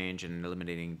climate change and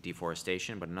eliminating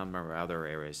deforestation, but a number of other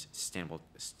areas: sustainable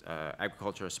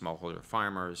agriculture, smallholder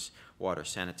farmers, water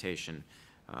sanitation,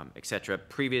 etc.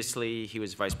 Previously, he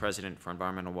was Vice President for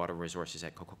Environmental Water Resources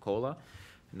at Coca-Cola.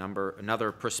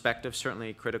 Another perspective,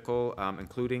 certainly critical,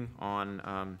 including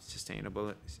on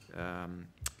sustainable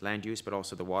land use, but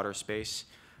also the water space.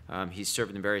 He's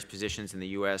served in various positions in the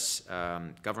U.S.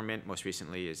 Government, most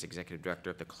recently as Executive Director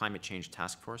of the Climate Change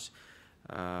Task Force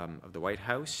of the White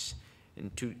House.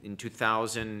 In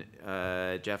 2000,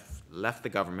 Jeff left the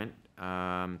government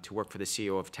to work for the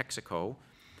CEO of Texaco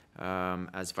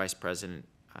as vice president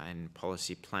in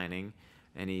policy planning,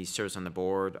 and he serves on the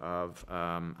board of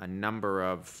a number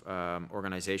of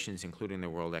organizations, including the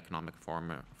World Economic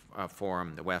Forum,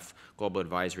 the WEF, Global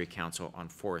Advisory Council on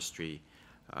Forestry.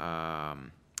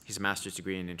 He's a master's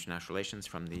degree in international relations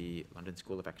from the London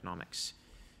School of Economics.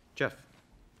 Jeff.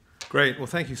 Great. Well,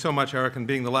 thank you so much, Eric. And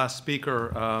being the last speaker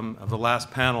of the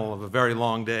last panel of a very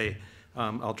long day,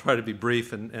 I'll try to be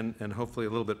brief and hopefully a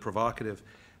little bit provocative.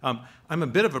 I'm a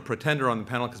bit of a pretender on the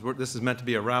panel because this is meant to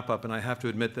be a wrap-up, and I have to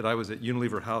admit that I was at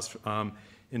Unilever House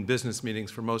in business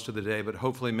meetings for most of the day, but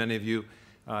hopefully many of you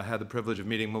had the privilege of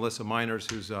meeting Melissa Miners,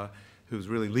 who's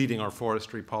really leading our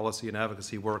forestry policy and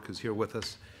advocacy work, who's here with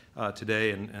us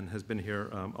today and has been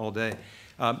here all day.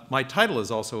 My title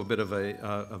is also a bit of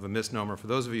a misnomer. For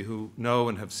those of you who know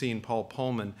and have seen Paul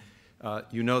Pullman,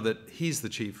 you know that he's the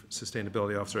Chief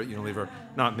Sustainability Officer at Unilever,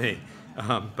 not me.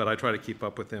 But I try to keep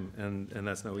up with him, and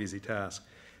that's no easy task.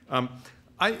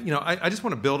 I just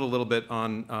want to build a little bit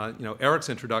on Eric's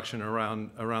introduction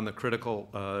around the critical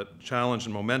challenge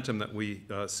and momentum that we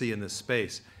see in this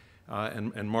space,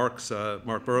 and Mark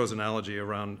Burrow's analogy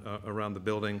around the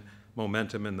building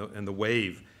momentum and the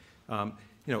wave.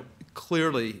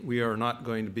 Clearly we are not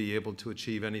going to be able to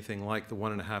achieve anything like the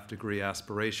 1.5 degree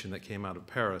aspiration that came out of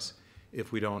Paris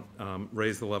if we don't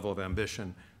raise the level of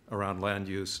ambition around land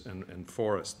use and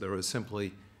forest. There is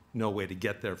simply no way to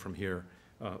get there from here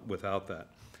without that.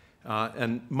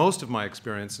 And most of my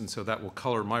experience, and so that will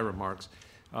color my remarks,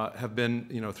 have been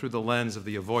through the lens of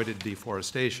the avoided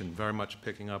deforestation, very much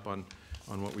picking up on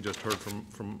what we just heard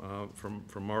from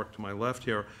Mark to my left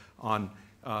here on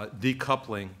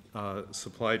decoupling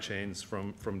supply chains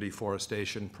from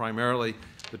deforestation, primarily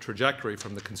the trajectory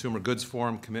from the Consumer Goods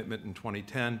Forum commitment in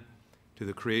 2010 to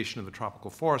the creation of the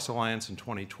Tropical Forest Alliance in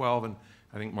 2012, and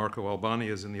I think Marco Albani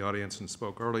is in the audience and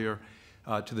spoke earlier,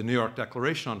 to the New York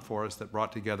Declaration on Forests that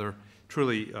brought together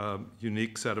truly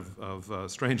unique set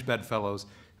of strange bedfellows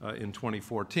in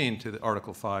 2014 to the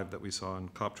Article 5 that we saw in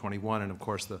COP21, and of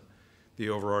course the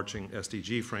overarching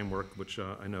SDG framework, which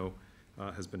I know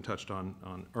has been touched on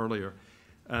earlier.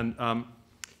 And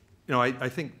I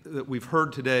think that we've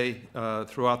heard today,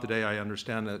 throughout the day, I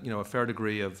understand that a fair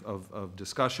degree of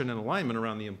discussion and alignment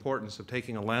around the importance of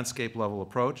taking a landscape level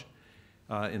approach,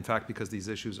 in fact, because these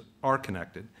issues are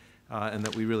connected, and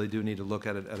that we really do need to look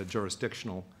at it at a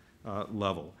jurisdictional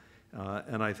level.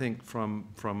 And I think from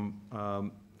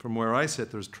where I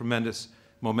sit, there's tremendous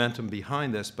momentum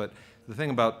behind this, but the thing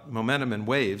about momentum and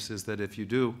waves is that if you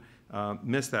do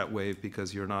miss that wave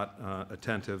because you're not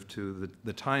attentive to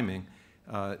the timing,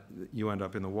 you end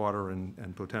up in the water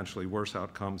and potentially worse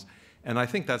outcomes. And I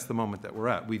think that's the moment that we're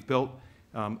at. We've built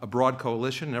a broad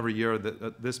coalition. Every year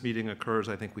that this meeting occurs,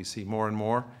 I think we see more and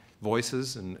more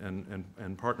voices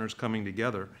and partners coming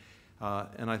together.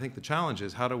 And I think the challenge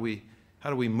is how do we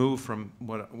move from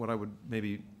what I would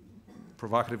maybe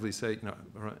provocatively say,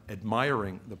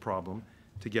 admiring the problem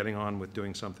to getting on with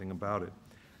doing something about it.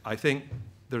 I think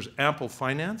there's ample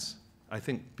finance. I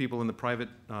think people in the private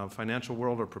financial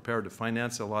world are prepared to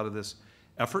finance a lot of this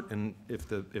effort, and if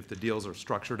the deals are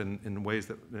structured in ways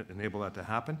that enable that to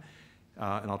happen,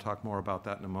 and I'll talk more about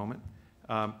that in a moment.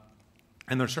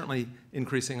 And there's certainly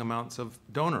increasing amounts of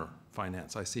donor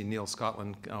finance. I see Neil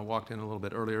Scotland walked in a little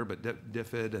bit earlier, but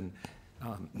DFID and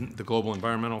the Global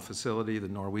Environmental Facility, the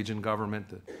Norwegian government,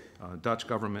 the Dutch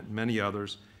government, and many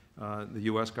others, the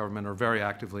US government are very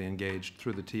actively engaged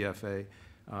through the TFA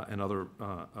and other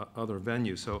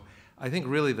venues. So I think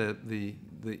really the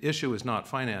issue is not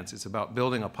finance. It's about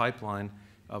building a pipeline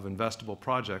of investable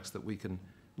projects that we can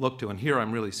look to. And here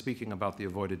I'm really speaking about the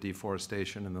avoided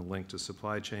deforestation and the link to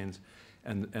supply chains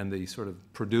and the sort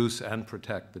of produce and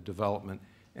protect the development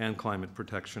and climate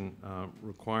protection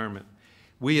requirement.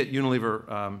 We at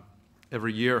Unilever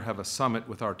every year have a summit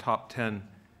with our top 10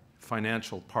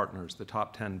 financial partners, the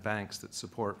top 10 banks that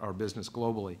support our business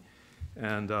globally.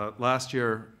 And last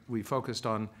year, we focused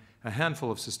on a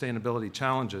handful of sustainability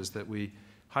challenges that we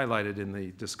highlighted in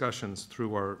the discussions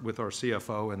with our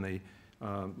CFO and the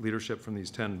leadership from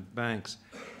these 10 banks.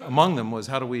 Among them was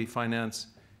how do we finance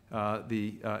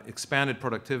the expanded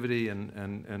productivity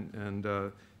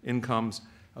and incomes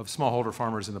of smallholder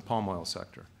farmers in the palm oil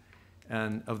sector.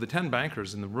 And of the 10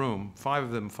 bankers in the room, 5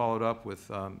 of them followed up with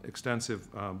extensive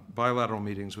bilateral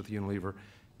meetings with Unilever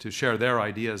to share their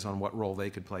ideas on what role they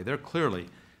could play. They're clearly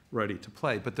ready to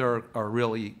play, but there are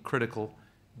really critical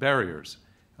barriers,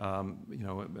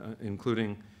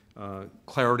 including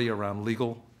clarity around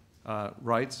legal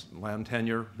rights, land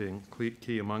tenure being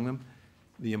key among them,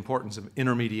 the importance of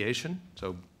intermediation,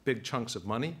 so big chunks of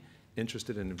money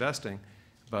interested in investing,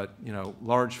 but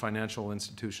large financial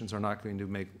institutions are not going to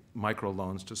make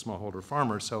microloans to smallholder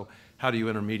farmers. So how do you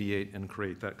intermediate and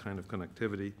create that kind of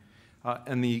connectivity?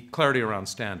 And the clarity around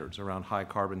standards, around high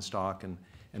carbon stock,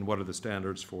 and what are the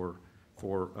standards for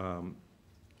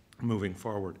moving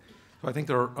forward. So I think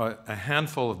there are a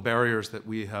handful of barriers that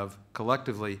we have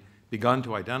collectively begun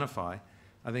to identify.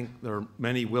 I think there are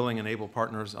many willing and able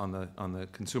partners on the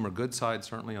consumer goods side,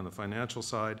 certainly on the financial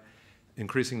side,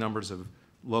 increasing numbers of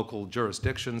local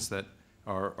jurisdictions that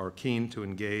are keen to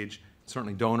engage,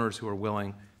 certainly donors who are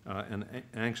willing and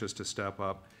anxious to step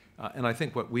up. And I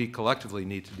think what we collectively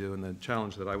need to do, and the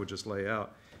challenge that I would just lay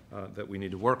out that we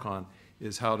need to work on,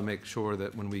 is how to make sure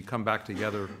that when we come back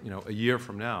together, a year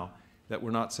from now, that we're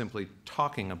not simply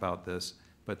talking about this,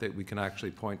 but that we can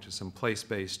actually point to some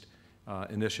place-based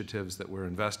initiatives that we're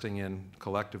investing in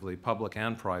collectively, public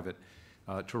and private,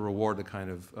 to reward the kind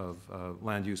of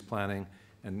land use planning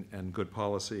and good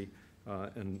policy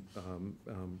and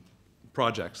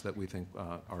projects that we think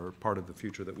are part of the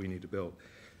future that we need to build.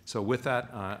 So with that,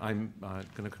 I'm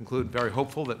going to conclude very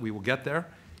hopeful that we will get there.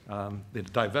 The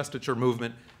divestiture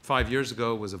movement 5 years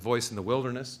ago was a voice in the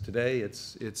wilderness. Today,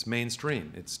 it's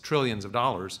mainstream. It's trillions of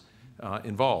dollars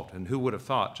involved. And who would have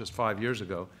thought just 5 years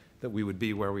ago that we would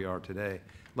be where we are today?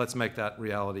 Let's make that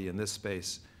reality in this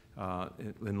space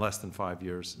in less than 5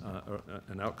 years,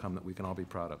 an outcome that we can all be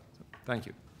proud of. So, thank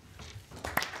you.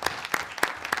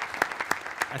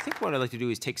 I think what I'd like to do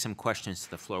is take some questions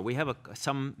to the floor. We have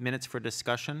some minutes for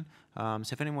discussion. So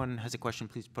if anyone has a question,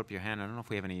 please put up your hand. I don't know if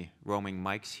we have any roaming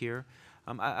mics here.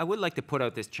 I would like to put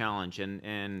out this challenge.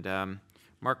 And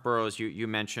Mark Burrows, you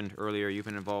mentioned earlier you've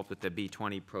been involved with the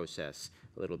B20 process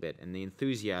a little bit, and the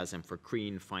enthusiasm for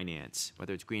green finance,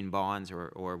 whether it's green bonds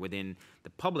or within the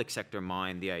public sector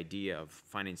mind, the idea of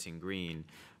financing green.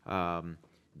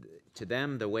 To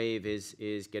them, the wave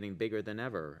is getting bigger than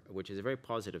ever, which is a very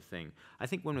positive thing. I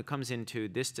think when it comes into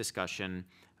this discussion,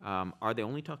 are they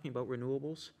only talking about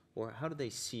renewables, or how do they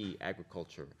see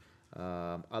agriculture,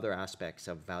 other aspects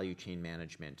of value chain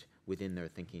management within their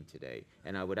thinking today?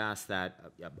 And I would ask that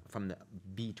from the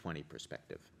B20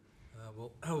 perspective.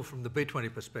 Well, from the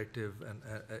B20 perspective, and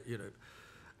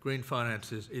green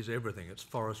finance is everything. It's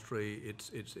forestry,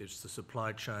 it's the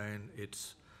supply chain,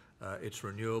 it's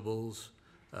renewables.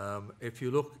 If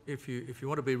you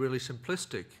want to be really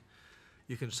simplistic,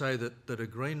 you can say that a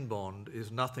green bond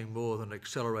is nothing more than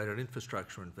accelerated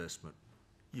infrastructure investment.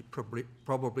 You're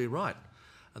probably right.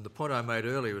 And the point I made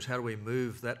earlier was how do we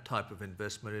move that type of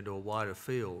investment into a wider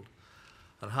field?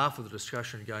 And half of the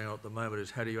discussion going on at the moment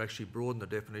is how do you actually broaden the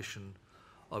definition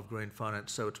of green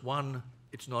finance? So it's one,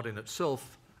 it's not in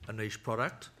itself a niche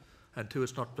product, and two,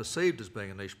 it's not perceived as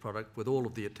being a niche product with all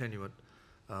of the attenuant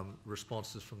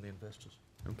responses from the investors.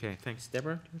 Okay, thanks.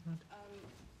 Deborah?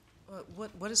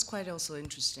 What is quite also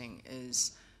interesting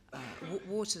is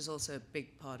water is also a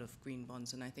big part of green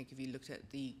bonds, and I think if you looked at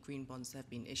the green bonds that have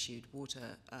been issued,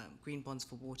 green bonds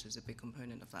for water is a big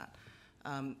component of that.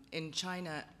 In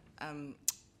China,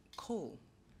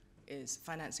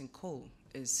 financing coal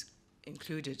is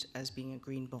included as being a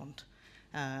green bond.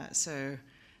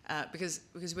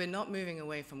 Because we're not moving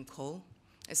away from coal,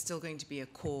 it's still going to be a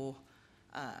core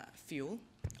fuel,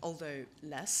 although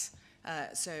less.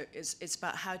 So it's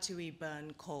about how do we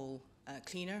burn coal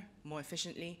cleaner, more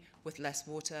efficiently, with less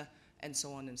water, and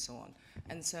so on and so on.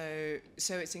 And so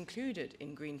it's included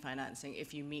in green financing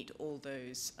if you meet all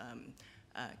those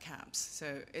caps.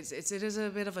 So it is a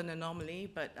bit of an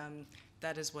anomaly, but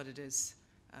that is what it is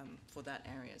for that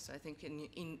area. So I think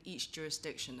in each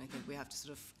jurisdiction, I think we have to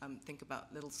sort of think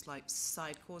about little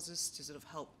side causes to sort of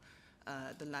help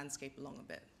the landscape along a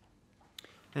bit.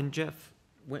 And Jeff,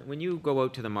 when you go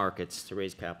out to the markets to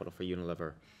raise capital for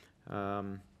Unilever,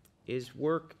 is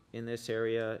work in this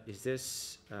area, is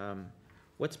this,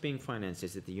 what's being financed?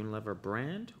 Is it the Unilever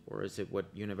brand, or is it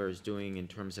what Unilever is doing in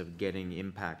terms of getting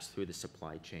impacts through the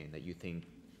supply chain that you think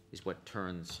is what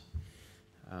turns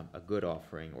a good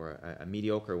offering or a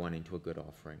mediocre one into a good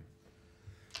offering?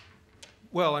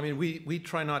 Well, I mean, we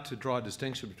try not to draw a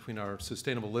distinction between our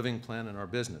sustainable living plan and our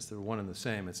business. They're one and the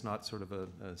same. It's not sort of a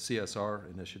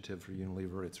CSR initiative for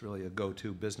Unilever. It's really a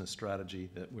go-to business strategy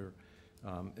that we're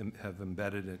have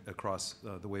embedded across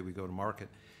the way we go to market.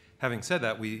 Having said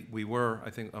that, we were,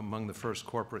 I think, among the first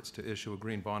corporates to issue a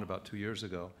green bond about 2 years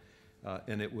ago,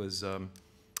 and it was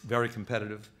very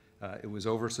competitive. It was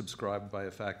oversubscribed by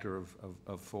a factor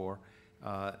of 4,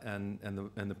 and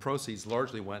the proceeds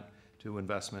largely went to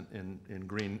investment in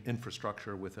green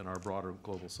infrastructure within our broader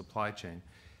global supply chain.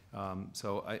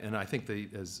 And I think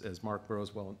as Mark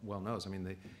Burrows well knows, I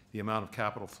mean, the amount of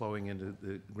capital flowing into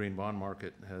the green bond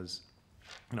market has,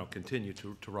 continued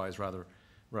to rise rather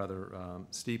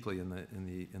steeply in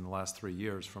the last 3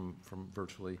 years from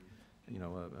virtually,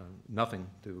 nothing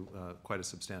to quite a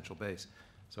substantial base.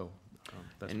 So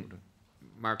that's what we're doing.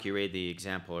 Mark, you raised the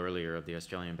example earlier of the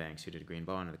Australian banks who did a green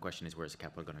bond, and the question is, where's the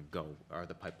capital going to go? Are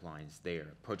the pipelines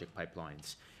there, project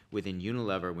pipelines? Within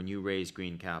Unilever, when you raise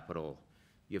green capital,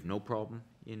 you have no problem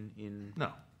in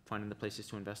No. finding the places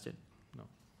to invest it? No.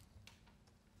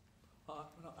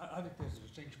 I think there's a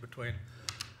distinction between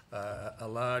a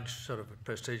large sort of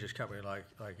prestigious company like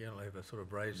Unilever sort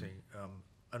of raising,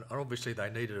 and obviously they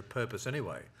needed a purpose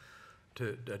anyway.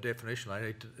 To a definition, they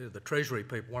need to, the Treasury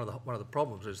people. One of the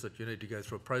problems is that you need to go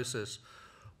through a process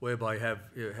whereby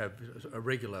you have a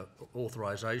regular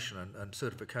authorisation and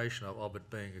certification of it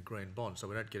being a green bond. So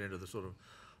we don't get into the sort of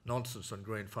nonsense on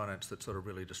green finance that sort of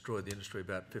really destroyed the industry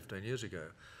about 15 years ago.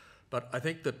 But I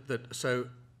think so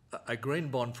a green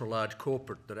bond for a large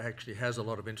corporate that actually has a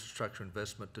lot of infrastructure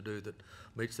investment to do that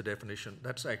meets the definition,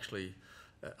 that's actually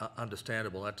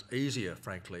understandable. That's easier,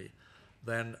 frankly,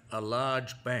 than a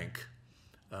large bank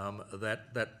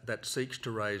that seeks to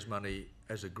raise money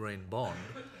as a green bond,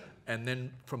 and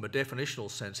then from a definitional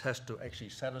sense has to actually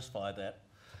satisfy that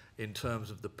in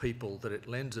terms of the people that it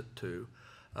lends it to.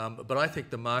 But I think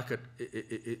the market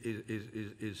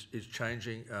is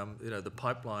changing. The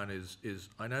pipeline is.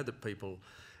 I know that people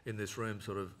in this room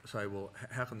sort of say, well,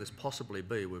 how can this possibly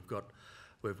be? We've got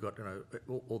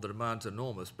all the demand's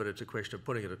enormous, but it's a question of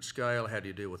putting it at scale. How do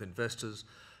you deal with investors?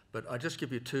 But I just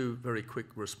give you two very quick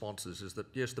responses, is that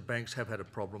yes, the banks have had a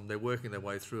problem. They're working their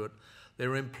way through it.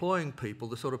 They're employing people,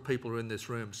 the sort of people who are in this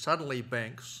room. Suddenly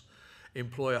banks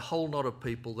employ a whole lot of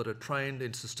people that are trained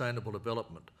in sustainable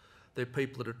development. They're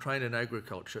people that are trained in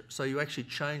agriculture. So you're actually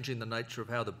changing the nature of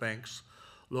how the banks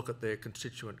look at their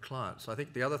constituent clients. I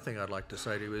think the other thing I'd like to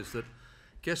say to you is that,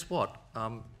 guess what?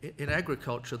 In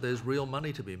agriculture, there's real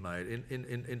money to be made.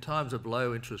 In times of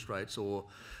low interest rates, or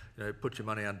put your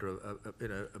money under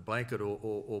a blanket,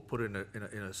 or put in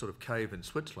a sort of cave in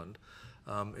Switzerland,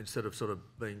 instead of sort of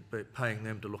paying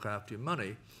them to look after your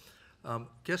money.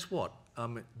 Guess what?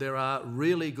 There are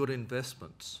really good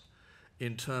investments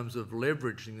in terms of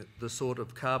leveraging the sort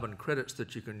of carbon credits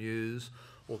that you can use,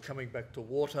 or coming back to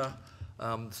water,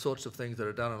 sorts of things that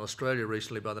are done in Australia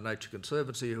recently by the Nature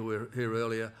Conservancy, who were here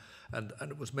earlier, and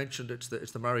it was mentioned, it's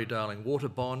the Murray-Darling Water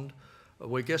Bond,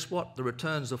 where guess what? The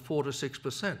returns are 4 to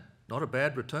 6%. Not a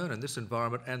bad return in this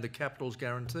environment, and the capital's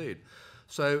guaranteed.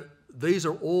 So these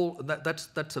are all,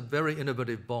 that's a very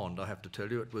innovative bond, I have to tell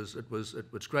you. It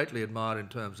was greatly admired in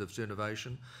terms of its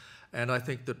innovation. And I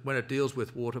think that when it deals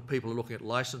with water, people are looking at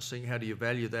licensing. How do you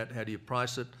value that? How do you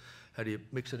price it? How do you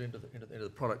mix it into the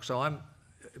product? So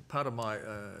part of my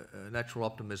natural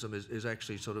optimism is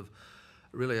actually sort of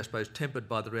really, I suppose, tempered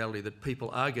by the reality that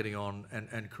people are getting on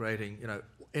and creating,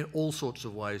 in all sorts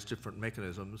of ways, different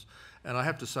mechanisms. And I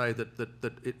have to say that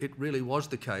it really was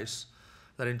the case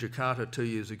that in Jakarta 2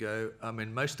 years ago,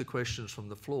 most of the questions from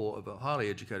the floor of a highly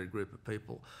educated group of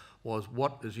people was,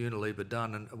 what has Unilever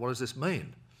done and what does this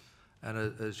mean? And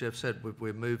as Jeff said,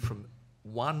 we've moved from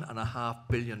 $1.5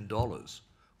 billion,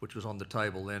 which was on the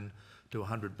table then, to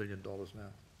 $100 billion now.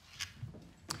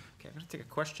 Okay, I'm going to take a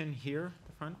question here at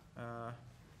the front.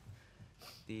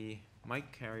 The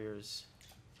mic carriers,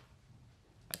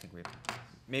 I think we have,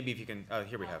 maybe if you can,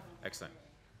 here we have, excellent.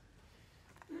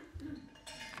 Thank you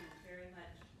very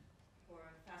much for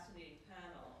a fascinating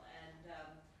panel, and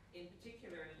in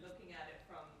particular, looking at it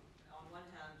from, on one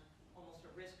hand, almost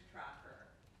a risk tracker,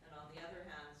 and on the other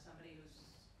hand, somebody who's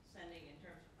sending, in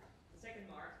terms of the second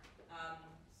mark,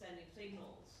 sending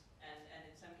signals, and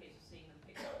in some cases seeing them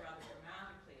picked up rather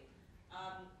dramatically.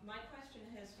 My question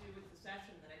has to do with the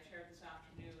session that I chaired this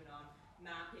afternoon on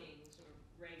mapping sort of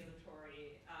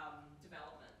regulatory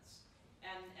developments.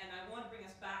 And I want to bring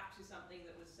us back to something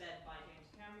that was said by James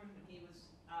Cameron when he was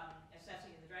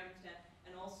assessing in the Dragon's Den,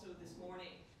 and also this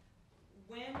morning.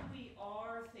 When we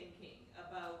are thinking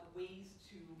about ways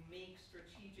to make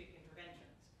strategic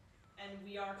interventions, and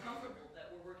we are comfortable that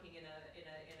we're working in a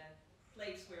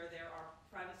place where there are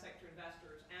private sector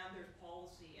investors, and there's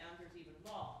policy, and there's even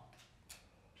law,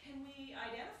 can we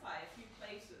identify a few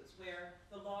places where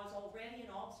the law is already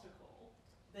an obstacle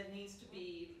that needs to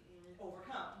be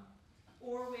overcome,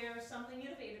 or where something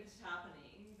innovative is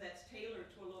happening that's tailored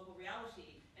to a local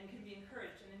reality and can be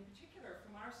encouraged? And in particular,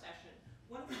 from our session,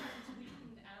 one of the questions we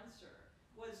didn't answer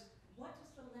was, what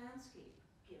does the landscape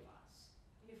give us?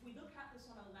 And if we look at this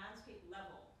on a landscape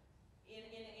level,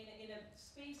 in a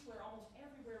space where almost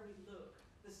everywhere we look,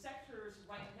 the sectors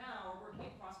right now are working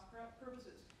at cross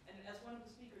purposes. And as one of the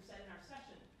speakers said in our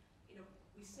session, you know,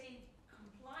 we say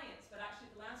compliance, but actually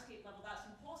at the landscape level that's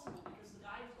impossible because the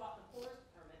guy who's got the forest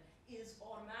permit is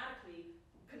automatically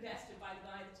contested by the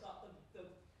guy that's got the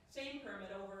same permit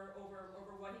over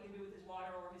what he can do with his water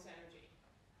or his energy.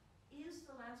 Is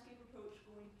the landscape approach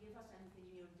going to give us anything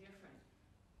new and different?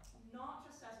 Not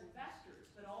just as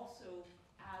investors, but also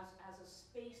as a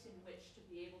space in which to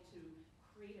be able to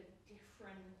create a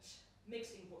different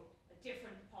mixing point, a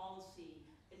different policy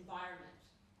environment,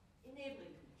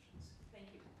 enabling conditions. Thank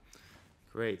you.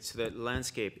 Great. So that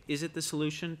landscape, is it the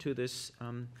solution to this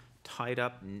tied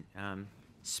up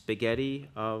spaghetti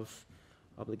of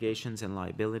obligations and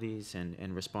liabilities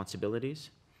and responsibilities?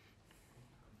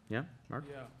 Yeah, Mark?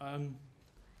 Yeah.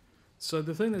 So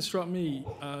the thing that struck me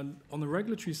on the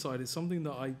regulatory side is something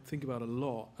that I think about a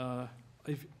lot.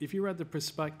 If you read the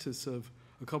prospectus of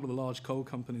a couple of the large coal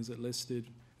companies that listed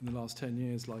in the last 10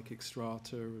 years, like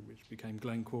Xstrata, which became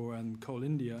Glencore, and Coal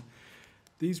India,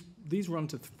 these run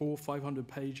to 400-500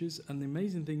 pages, and the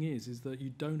amazing thing is that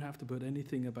you don't have to put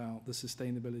anything about the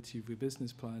sustainability of your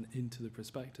business plan into the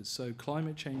prospectus. So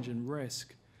climate change and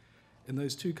risk in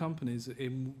those two companies,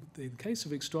 in the case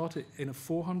of Xstrata, in a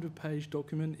 400-page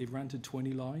document, it ran to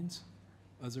 20 lines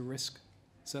as a risk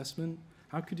assessment.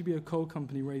 How could you be a coal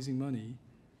company raising money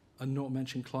and not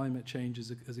mention climate change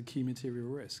as a key material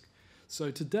risk?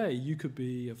 So today, you could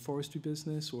be a forestry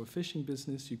business or a fishing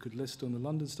business. You could list on the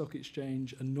London Stock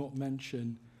Exchange and not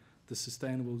mention the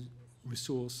sustainable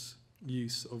resource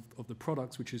use of the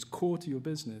products, which is core to your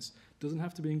business, doesn't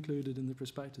have to be included in the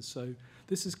prospectus. So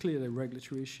this is clearly a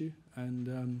regulatory issue,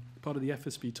 and part of the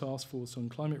FSB task force on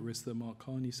climate risk that Mark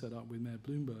Carney set up with Mayor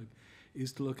Bloomberg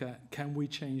is to look at, can we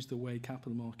change the way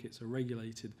capital markets are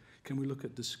regulated? Can we look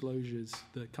at disclosures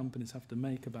that companies have to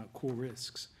make about core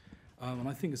risks? And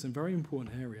I think it's a very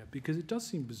important area because it does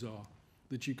seem bizarre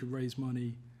that you could raise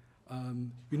money.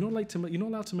 You're not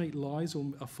allowed to make lies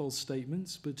or false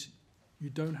statements, but you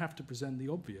don't have to present the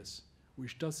obvious,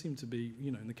 which does seem to be,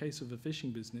 you know, in the case of a fishing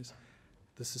business,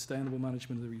 the sustainable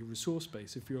management of your resource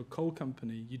base. If you're a coal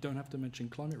company, you don't have to mention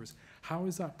climate risk. How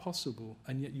is that possible?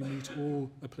 And yet you meet all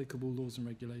applicable laws and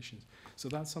regulations. So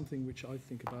that's something which I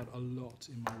think about a lot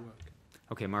in my work.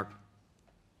 Okay, Mark.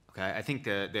 Okay, I think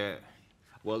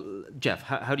well, Jeff,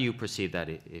 how do you perceive that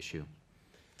issue?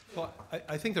 Well,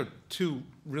 I think there are two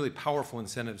really powerful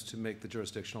incentives to make the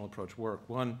jurisdictional approach work.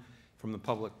 One from the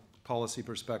public policy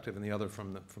perspective and the other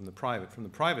from the private. From the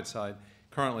private side,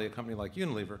 currently a company like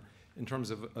Unilever, in terms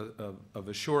of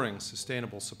assuring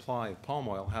sustainable supply of palm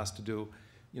oil, has to do,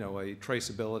 you know, a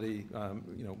traceability,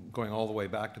 you know, going all the way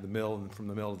back to the mill and from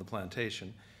the mill to the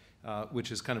plantation,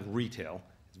 which is kind of retail.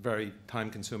 It's very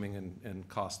time-consuming and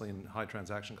costly and high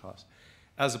transaction costs,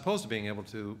 as opposed to being able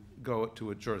to go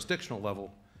to a jurisdictional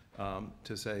level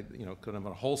to say, you know, kind of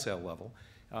on a wholesale level,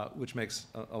 which makes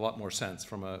a lot more sense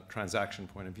from a transaction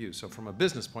point of view. So from a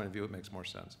business point of view, it makes more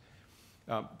sense.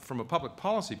 From a public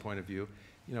policy point of view,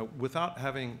 you know, without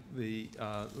having the,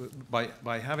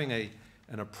 by having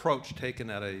an approach taken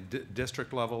at a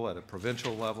district level, at a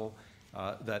provincial level,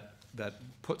 that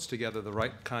puts together the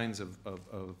right kinds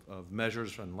of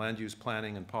measures and land use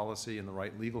planning and policy and the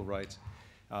right legal rights,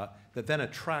 that then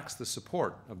attracts the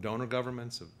support of donor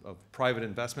governments, of private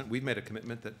investment. We've made a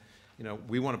commitment that, you know,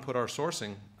 we want to put our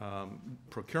sourcing,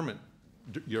 procurement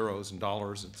euros and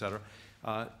dollars, et cetera,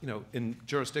 you know, in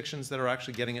jurisdictions that are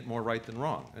actually getting it more right than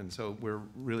wrong. And so we're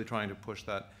really trying to push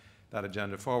that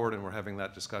agenda forward, and we're having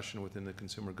that discussion within the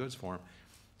Consumer Goods Forum.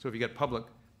 So if you get public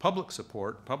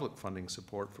support, public funding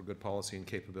support for good policy and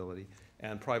capability,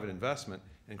 and private investment,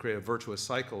 and create a virtuous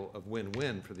cycle of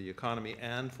win-win for the economy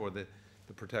and for the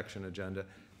protection agenda,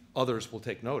 others will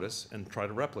take notice and try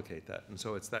to replicate that. And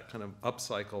so it's that kind of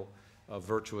upcycle of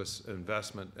virtuous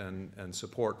investment and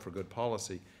support for good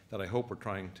policy that I hope we're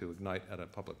trying to ignite at a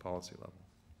public policy level.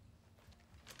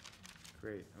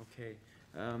 Great, okay.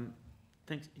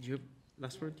 Thanks. Do you have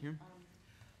last word here?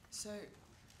 So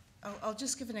I'll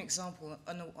just give an example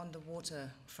on the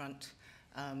water front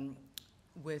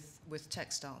with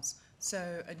textiles.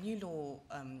 So a new law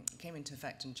came into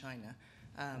effect in China,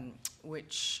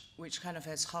 which kind of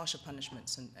has harsher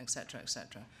punishments and et cetera, et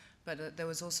cetera. But there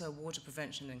was also a water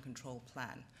prevention and control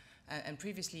plan. And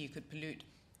previously you could pollute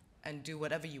and do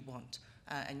whatever you want,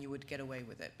 and you would get away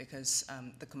with it because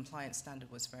the compliance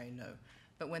standard was very low.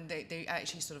 But when they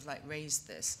actually sort of like raised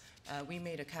this, we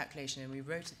made a calculation and we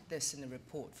wrote this in the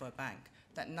report for a bank,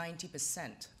 that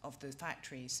 90% of the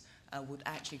factories would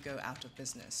actually go out of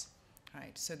business.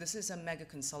 Right? So this is a mega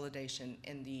consolidation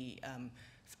in the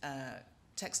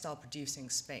textile producing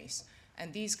space.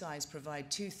 And these guys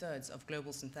provide 2/3 of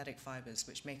global synthetic fibers,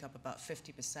 which make up about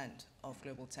 50% of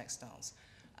global textiles.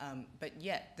 But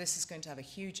yet, this is going to have a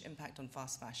huge impact on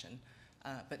fast fashion.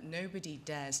 But nobody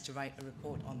dares to write a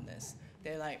report on this.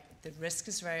 They're like, the risk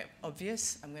is very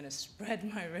obvious. I'm going to spread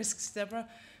my risks, Deborah,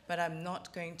 but I'm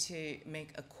not going to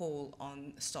make a call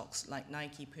on stocks like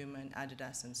Nike, Puma, and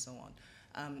Adidas, and so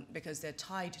on, because they're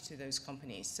tied to those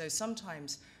companies. So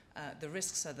sometimes the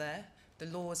risks are there. The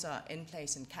laws are in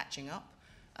place and catching up.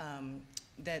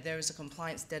 There is a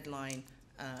compliance deadline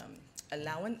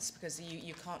allowance, because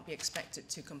you can't be expected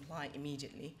to comply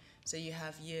immediately. So you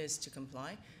have years to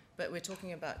comply. But we're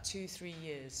talking about 2-3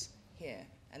 years here,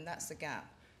 and that's the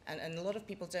gap. And a lot of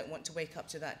people don't want to wake up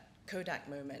to that Kodak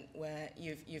moment where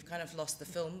you've kind of lost the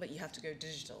film, but you have to go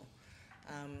digital.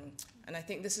 And I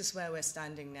think this is where we're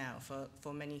standing now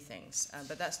for many things.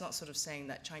 But that's not sort of saying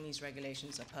that Chinese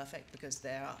regulations are perfect, because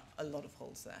there are a lot of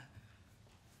holes there.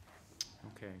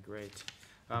 Okay, great.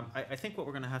 I think what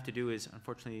we're going to have to do is,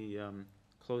 unfortunately,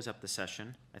 close up the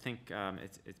session. I think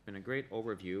it's been a great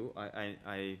overview.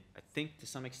 I think to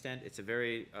some extent it's a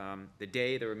very, the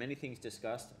day, there were many things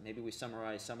discussed. Maybe we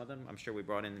summarized some of them. I'm sure we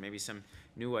brought in maybe some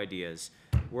new ideas.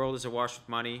 World is awash with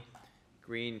money.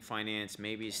 Green finance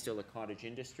maybe is still a cottage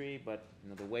industry, but you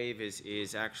know, the wave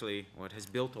is actually what has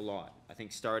built a lot. I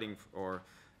think starting, or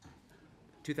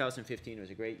 2015 was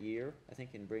a great year, I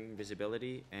think, in bringing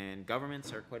visibility, and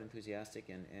governments are quite enthusiastic,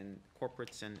 and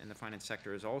corporates and the finance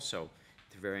sector is also,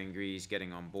 to varying degrees,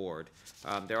 getting on board.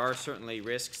 There are certainly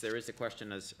risks. There is the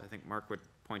question, as I think Mark would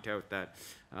point out, that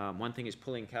one thing is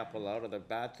pulling capital out of the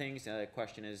bad things, the other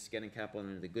question is getting capital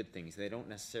into the good things. They don't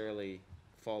necessarily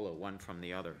follow one from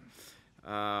the other.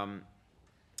 How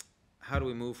do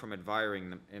we move from admiring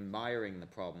the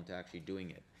problem to actually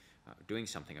doing it? Doing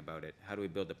something about it? How do we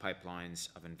build the pipelines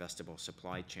of investable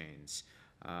supply chains?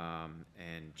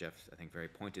 And Jeff, I think very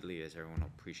pointedly, as everyone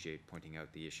will appreciate, pointing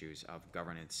out the issues of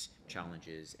governance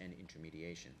challenges and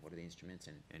intermediation. What are the instruments,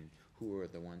 and who are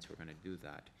the ones who are going to do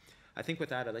that? I think with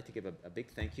that, I'd like to give a big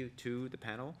thank you to the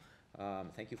panel.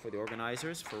 Thank you for the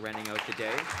organizers for renting out the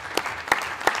day.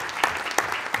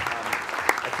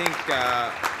 I think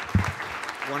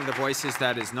one of the voices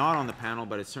that is not on the panel,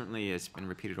 but it certainly has been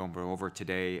repeated over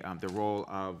today, the role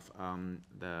of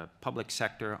the public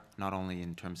sector, not only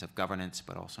in terms of governance,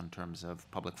 but also in terms of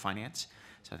public finance.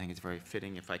 So I think it's very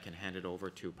fitting if I can hand it over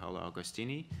to Paola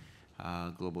Agostini,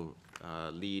 Global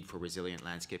Lead for Resilient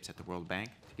Landscapes at the World Bank,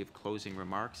 to give closing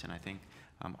remarks. And I think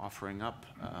offering up,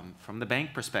 from the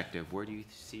bank perspective, where do you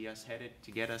see us headed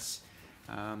to get us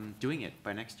doing it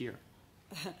by next year?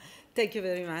 Thank you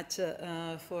very much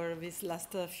for these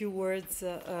last few words.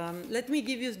 Let me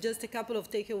give you just a couple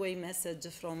of takeaway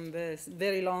messages from this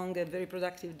very long and very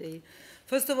productive day.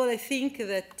 First of all, I think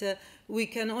that we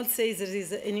can all say there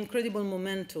is an incredible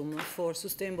momentum for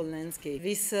sustainable landscape.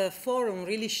 This forum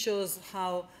really shows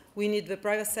how we need the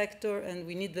private sector and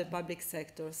we need the public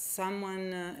sector.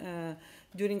 Someone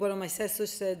during one of my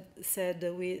sessions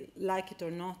said we like it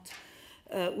or not,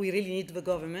 we really need the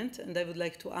government, and I would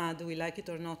like to add, we like it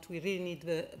or not, we really need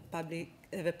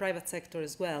the private sector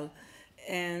as well,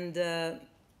 and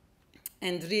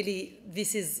really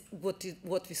this is what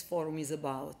this forum is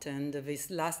about. And these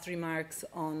last remarks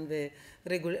on the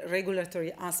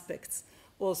regulatory aspects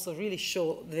also really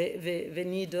show the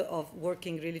need of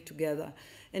working really together.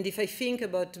 And if I think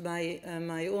about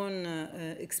my own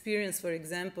experience, for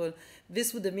example,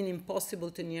 this would have been impossible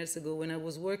 10 years ago. When I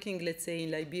was working, let's say,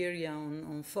 in Liberia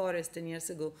on forest 10 years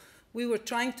ago, we were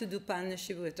trying to do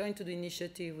partnership, we were trying to do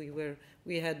initiative,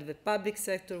 we had the public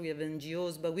sector, we have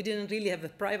NGOs, but we didn't really have a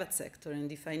private sector. And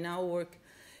if I now work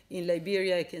in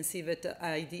Liberia, I can see that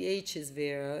IDH is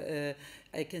there,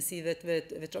 I can see that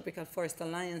the Tropical Forest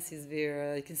Alliance is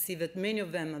there, I can see that many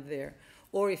of them are there.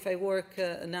 Or if I work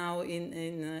now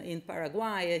in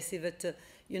Paraguay, I see that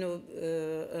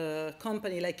a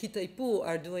company like Itaipu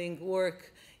are doing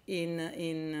work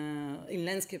in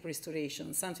landscape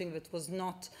restoration, something that was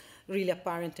not really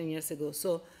apparent 10 years ago.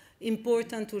 So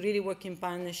important to really work in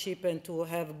partnership and to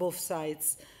have both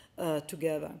sides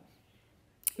together.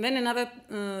 Then another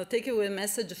takeaway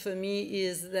message for me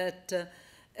is that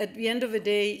at the end of the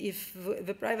day, if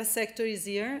the private sector is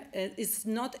here, it's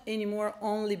not anymore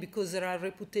only because there are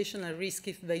reputational risks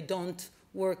if they don't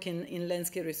work in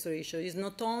landscape restoration. It's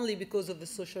not only because of the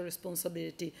social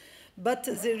responsibility, but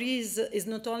there is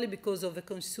not only because of the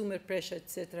consumer pressure,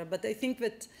 etc. But I think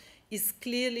that is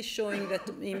clearly showing that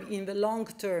in the long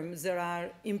term there are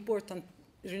important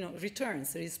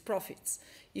returns, there is profits.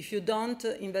 If you don't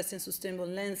invest in sustainable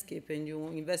landscape and you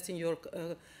invest in your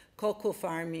cocoa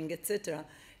farming, etc.,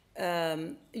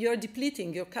 you're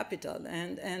depleting your capital,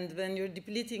 and when you're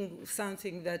depleting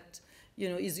something that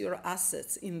is your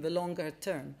assets in the longer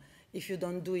term, if you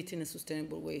don't do it in a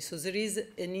sustainable way. So there is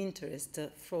an interest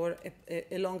for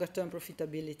a longer term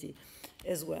profitability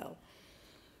as well.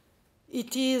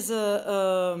 It is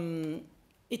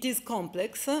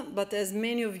complex, but as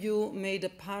many of you made a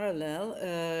parallel,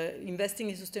 investing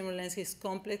in sustainable landscape is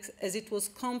complex, as it was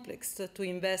complex to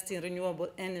invest in renewable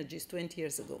energies 20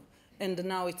 years ago. And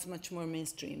now it's much more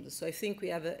mainstream. So I think we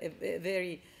have a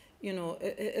very,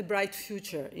 a bright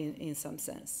future in some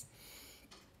sense.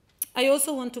 I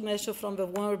also want to mention from the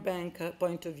World Bank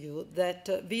point of view that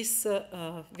this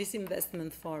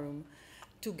investment forum,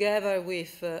 together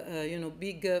with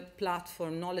big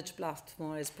platform, knowledge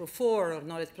platform as Pro4 or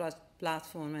knowledge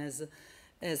platform as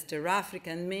TerraAfrica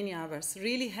and many others,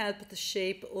 really helped to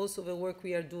shape also the work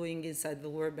we are doing inside the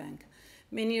World Bank.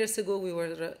 Many years ago, we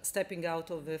were stepping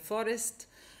out of the forest,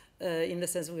 in the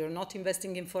sense we were not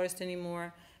investing in forest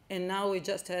anymore. And now we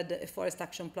just had a forest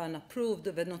action plan approved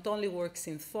that not only works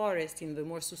in forest, in the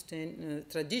more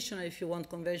traditional, if you want,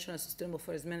 conventional sustainable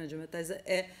forest management, as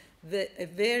a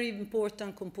very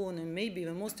important component, maybe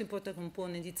the most important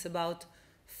component, it's about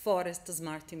forest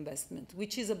smart investment,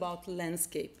 which is about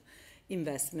landscape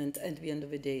investment at the end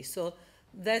of the day. So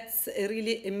that's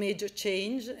really a major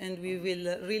change, and we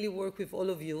will really work with all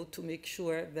of you to make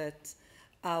sure that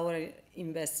our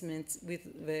investments with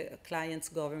the client's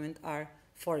government are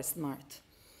forest smart.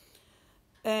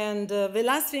 And the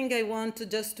last thing I want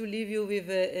to leave you with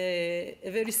a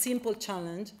very simple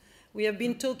challenge. We have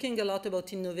been talking a lot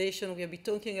about innovation. We have been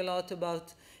talking a lot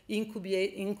about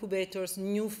incubators,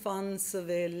 new funds,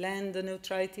 the land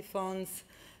neutrality funds,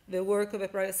 the work of the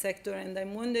private sector. And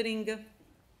I'm wondering,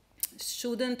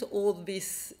 shouldn't all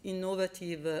these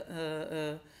innovative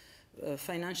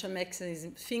financial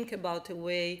mechanisms think about a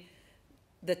way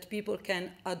that people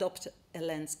can adopt a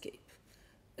landscape?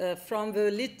 From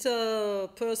the little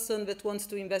person that wants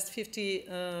to invest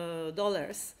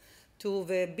 $50 to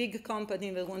the big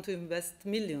company that wants to invest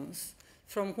millions,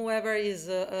 from whoever is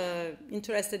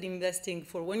interested in investing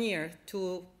for 1 year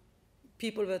to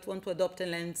people that want to adopt a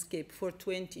landscape for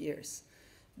 20 years.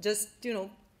 Just,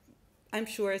 I'm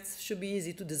sure it should be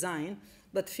easy to design,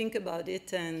 but think about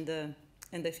it, and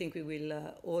I think we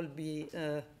will all be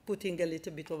putting a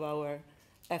little bit of our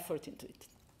effort into it.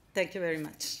 Thank you very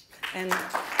much. And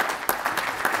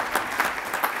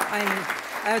I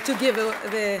have to give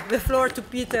the floor to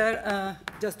Peter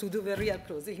just to do the real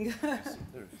closing.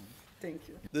 Thank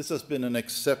you. This has been an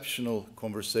exceptional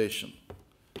conversation.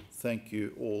 Thank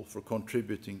you all for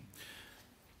contributing.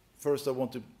 First, I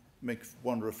want to make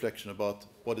one reflection about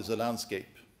what is a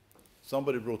landscape.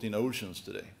 Somebody brought in oceans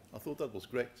today. I thought that was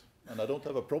great, and I don't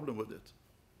have a problem with it,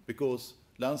 because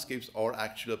landscapes are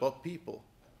actually about people.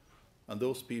 And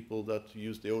those people that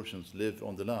use the oceans live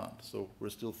on the land, so we're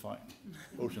still fine.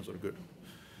 Oceans are good.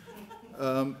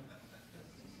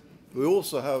 We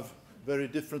also have very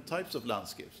different types of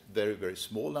landscapes. Very, very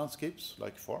small landscapes,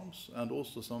 like farms, and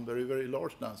also some very, very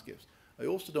large landscapes. I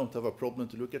also don't have a problem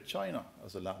to look at China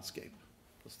as a landscape.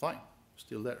 That's fine,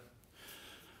 still there.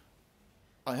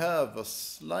 I have a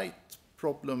slight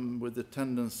problem with the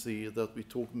tendency that we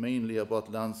talk mainly about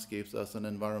landscapes as an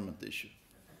environment issue.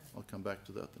 I'll come back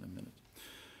to that in a minute.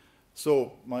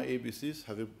 So my ABCs,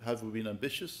 have we been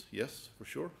ambitious? Yes, for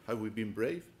sure. Have we been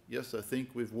brave? Yes, I think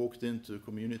we've walked into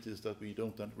communities that we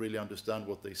don't really understand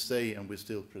what they say, and we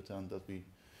still pretend that we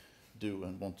do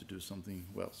and want to do something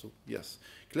well. So yes.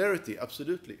 Clarity,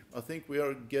 absolutely. I think we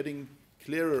are getting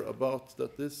clearer about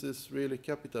that this is really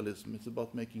capitalism. It's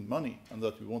about making money, and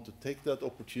that we want to take that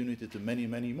opportunity to many,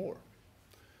 many more,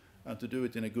 and to do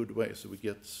it in a good way so we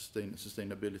get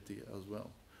sustainability as well.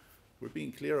 We're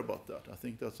being clear about that. I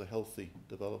think that's a healthy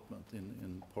development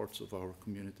in parts of our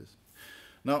communities.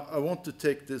 Now, I want to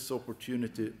take this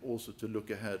opportunity also to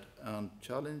look ahead and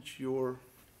challenge your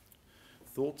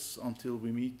thoughts until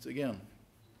we meet again.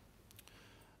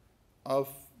 I've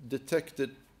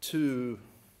detected two,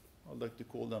 I'd like to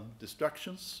call them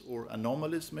distractions or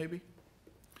anomalies maybe.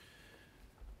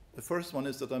 The first one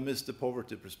is that I missed the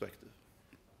poverty perspective.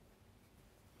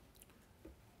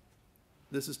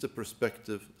 This is the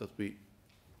perspective that we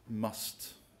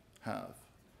must have.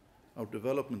 Our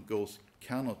development goals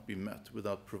cannot be met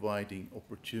without providing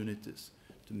opportunities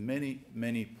to many,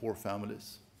 many poor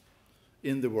families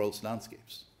in the world's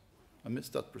landscapes. I miss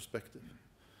that perspective.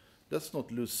 Let's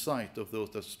not lose sight of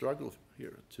those that struggle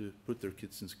here to put their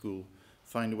kids in school,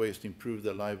 find ways to improve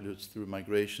their livelihoods through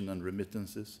migration and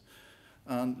remittances,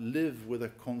 and live with a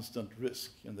constant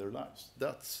risk in their lives.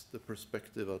 That's the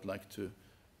perspective I'd like to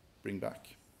bring back.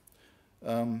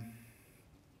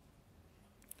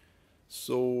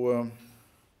 So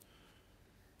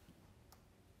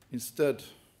instead,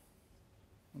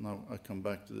 now I come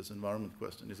back to this environment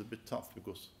question. It's a bit tough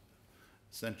because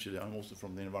essentially I'm also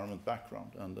from the environment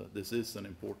background, and this is an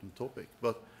important topic.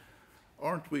 But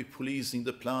aren't we policing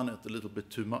the planet a little bit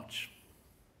too much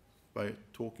by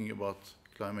talking about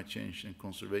climate change and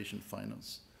conservation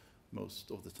finance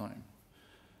most of the time?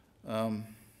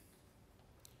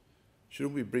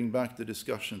 Shouldn't we bring back the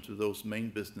discussion to those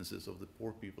main businesses of the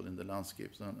poor people in the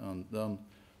landscapes, and then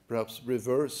perhaps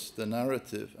reverse the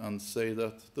narrative and say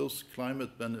that those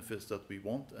climate benefits that we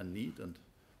want and need and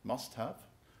must have,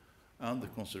 and the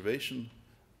conservation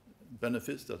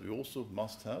benefits that we also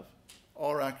must have,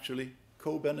 are actually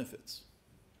co-benefits.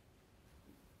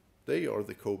 They are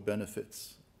the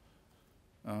co-benefits,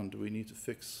 and we need to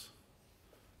fix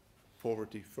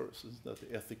poverty first. Isn't that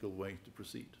the ethical way to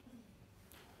proceed?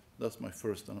 That's my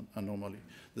first anomaly.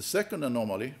 The second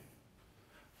anomaly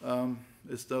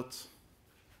is that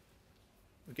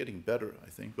we're getting better,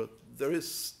 I think, but there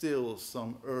is still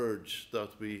some urge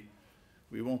that we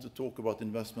want to talk about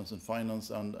investments and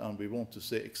finance, and we want to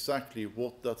say exactly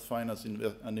what that finance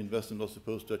and investment are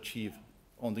supposed to achieve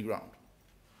on the ground,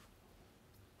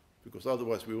 because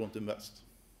otherwise we won't invest.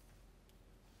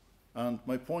 And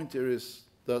my point here is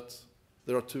that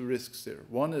there are two risks here.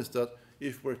 One is that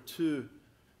if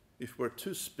we're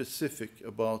too specific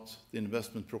about the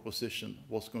investment proposition,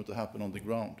 what's going to happen on the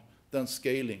ground, then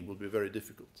scaling will be very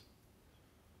difficult.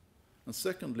 And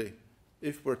secondly,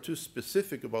 if we're too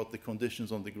specific about the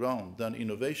conditions on the ground, then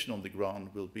innovation on the ground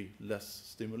will be less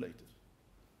stimulated.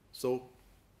 So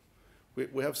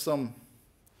we have some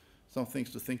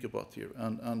things to think about here.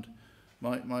 And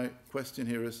my question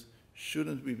here is,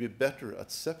 shouldn't we be better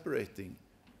at separating,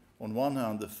 on one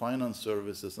hand, the finance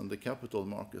services and the capital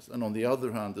markets, and on the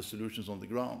other hand, the solutions on the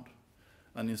ground,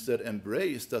 and instead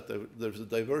embrace that there's a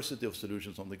diversity of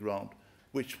solutions on the ground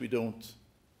which we don't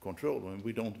control, and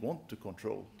we don't want to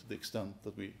control to the extent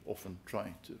that we often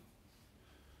try to.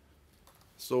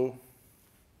 So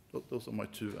those are my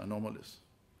two anomalies.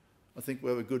 I think we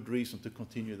have a good reason to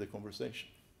continue the conversation.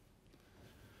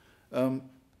 And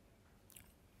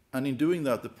in doing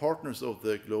that, the partners of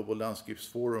the Global Landscapes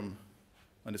Forum,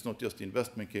 and it's not just the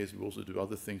investment case, we also do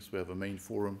other things. We have a main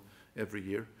forum every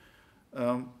year.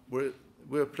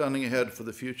 We're planning ahead for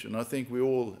the future, and I think we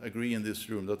all agree in this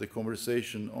room that the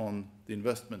conversation on the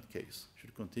investment case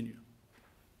should continue.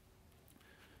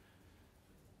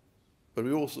 But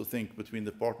we also think between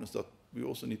the partners that we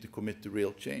also need to commit to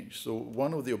real change. So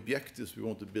one of the objectives we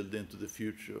want to build into the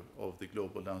future of the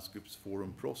Global Landscapes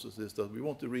Forum process is that we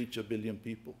want to reach 1 billion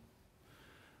people.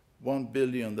 1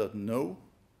 billion that know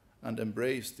and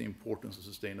embrace the importance of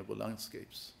sustainable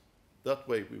landscapes. That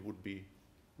way we would be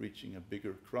reaching a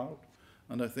bigger crowd.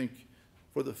 And I think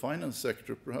for the finance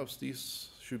sector, perhaps these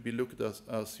should be looked at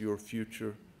as your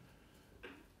future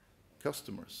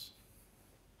customers.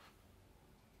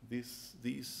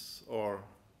 These are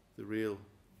the real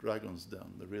dragons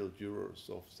then, the real jurors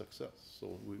of success.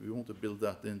 So we want to build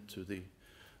that into the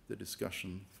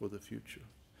discussion for the future.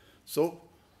 So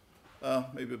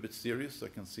maybe a bit serious. I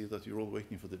can see that you're all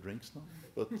waiting for the drinks now.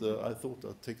 But I thought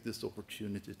I'd take this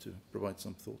opportunity to provide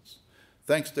some thoughts.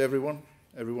 Thanks to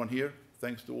everyone here.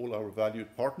 Thanks to all our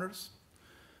valued partners.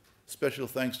 Special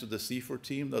thanks to the CIFOR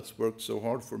team that's worked so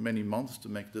hard for many months to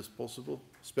make this possible,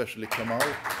 especially Kamal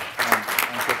and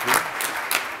Catherine.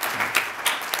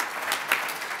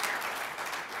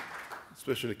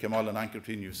 Especially Kamal and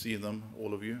Ann-Cathrine, you see them,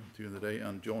 all of you, during the day,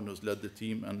 and John, who's led the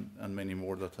team, and many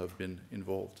more that have been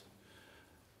involved.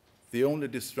 The only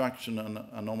distraction and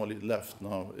anomaly left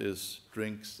now is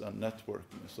drinks and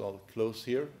networking. So I'll close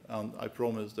here, and I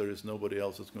promise there is nobody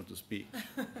else that's going to speak.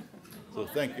 So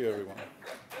thank you, everyone.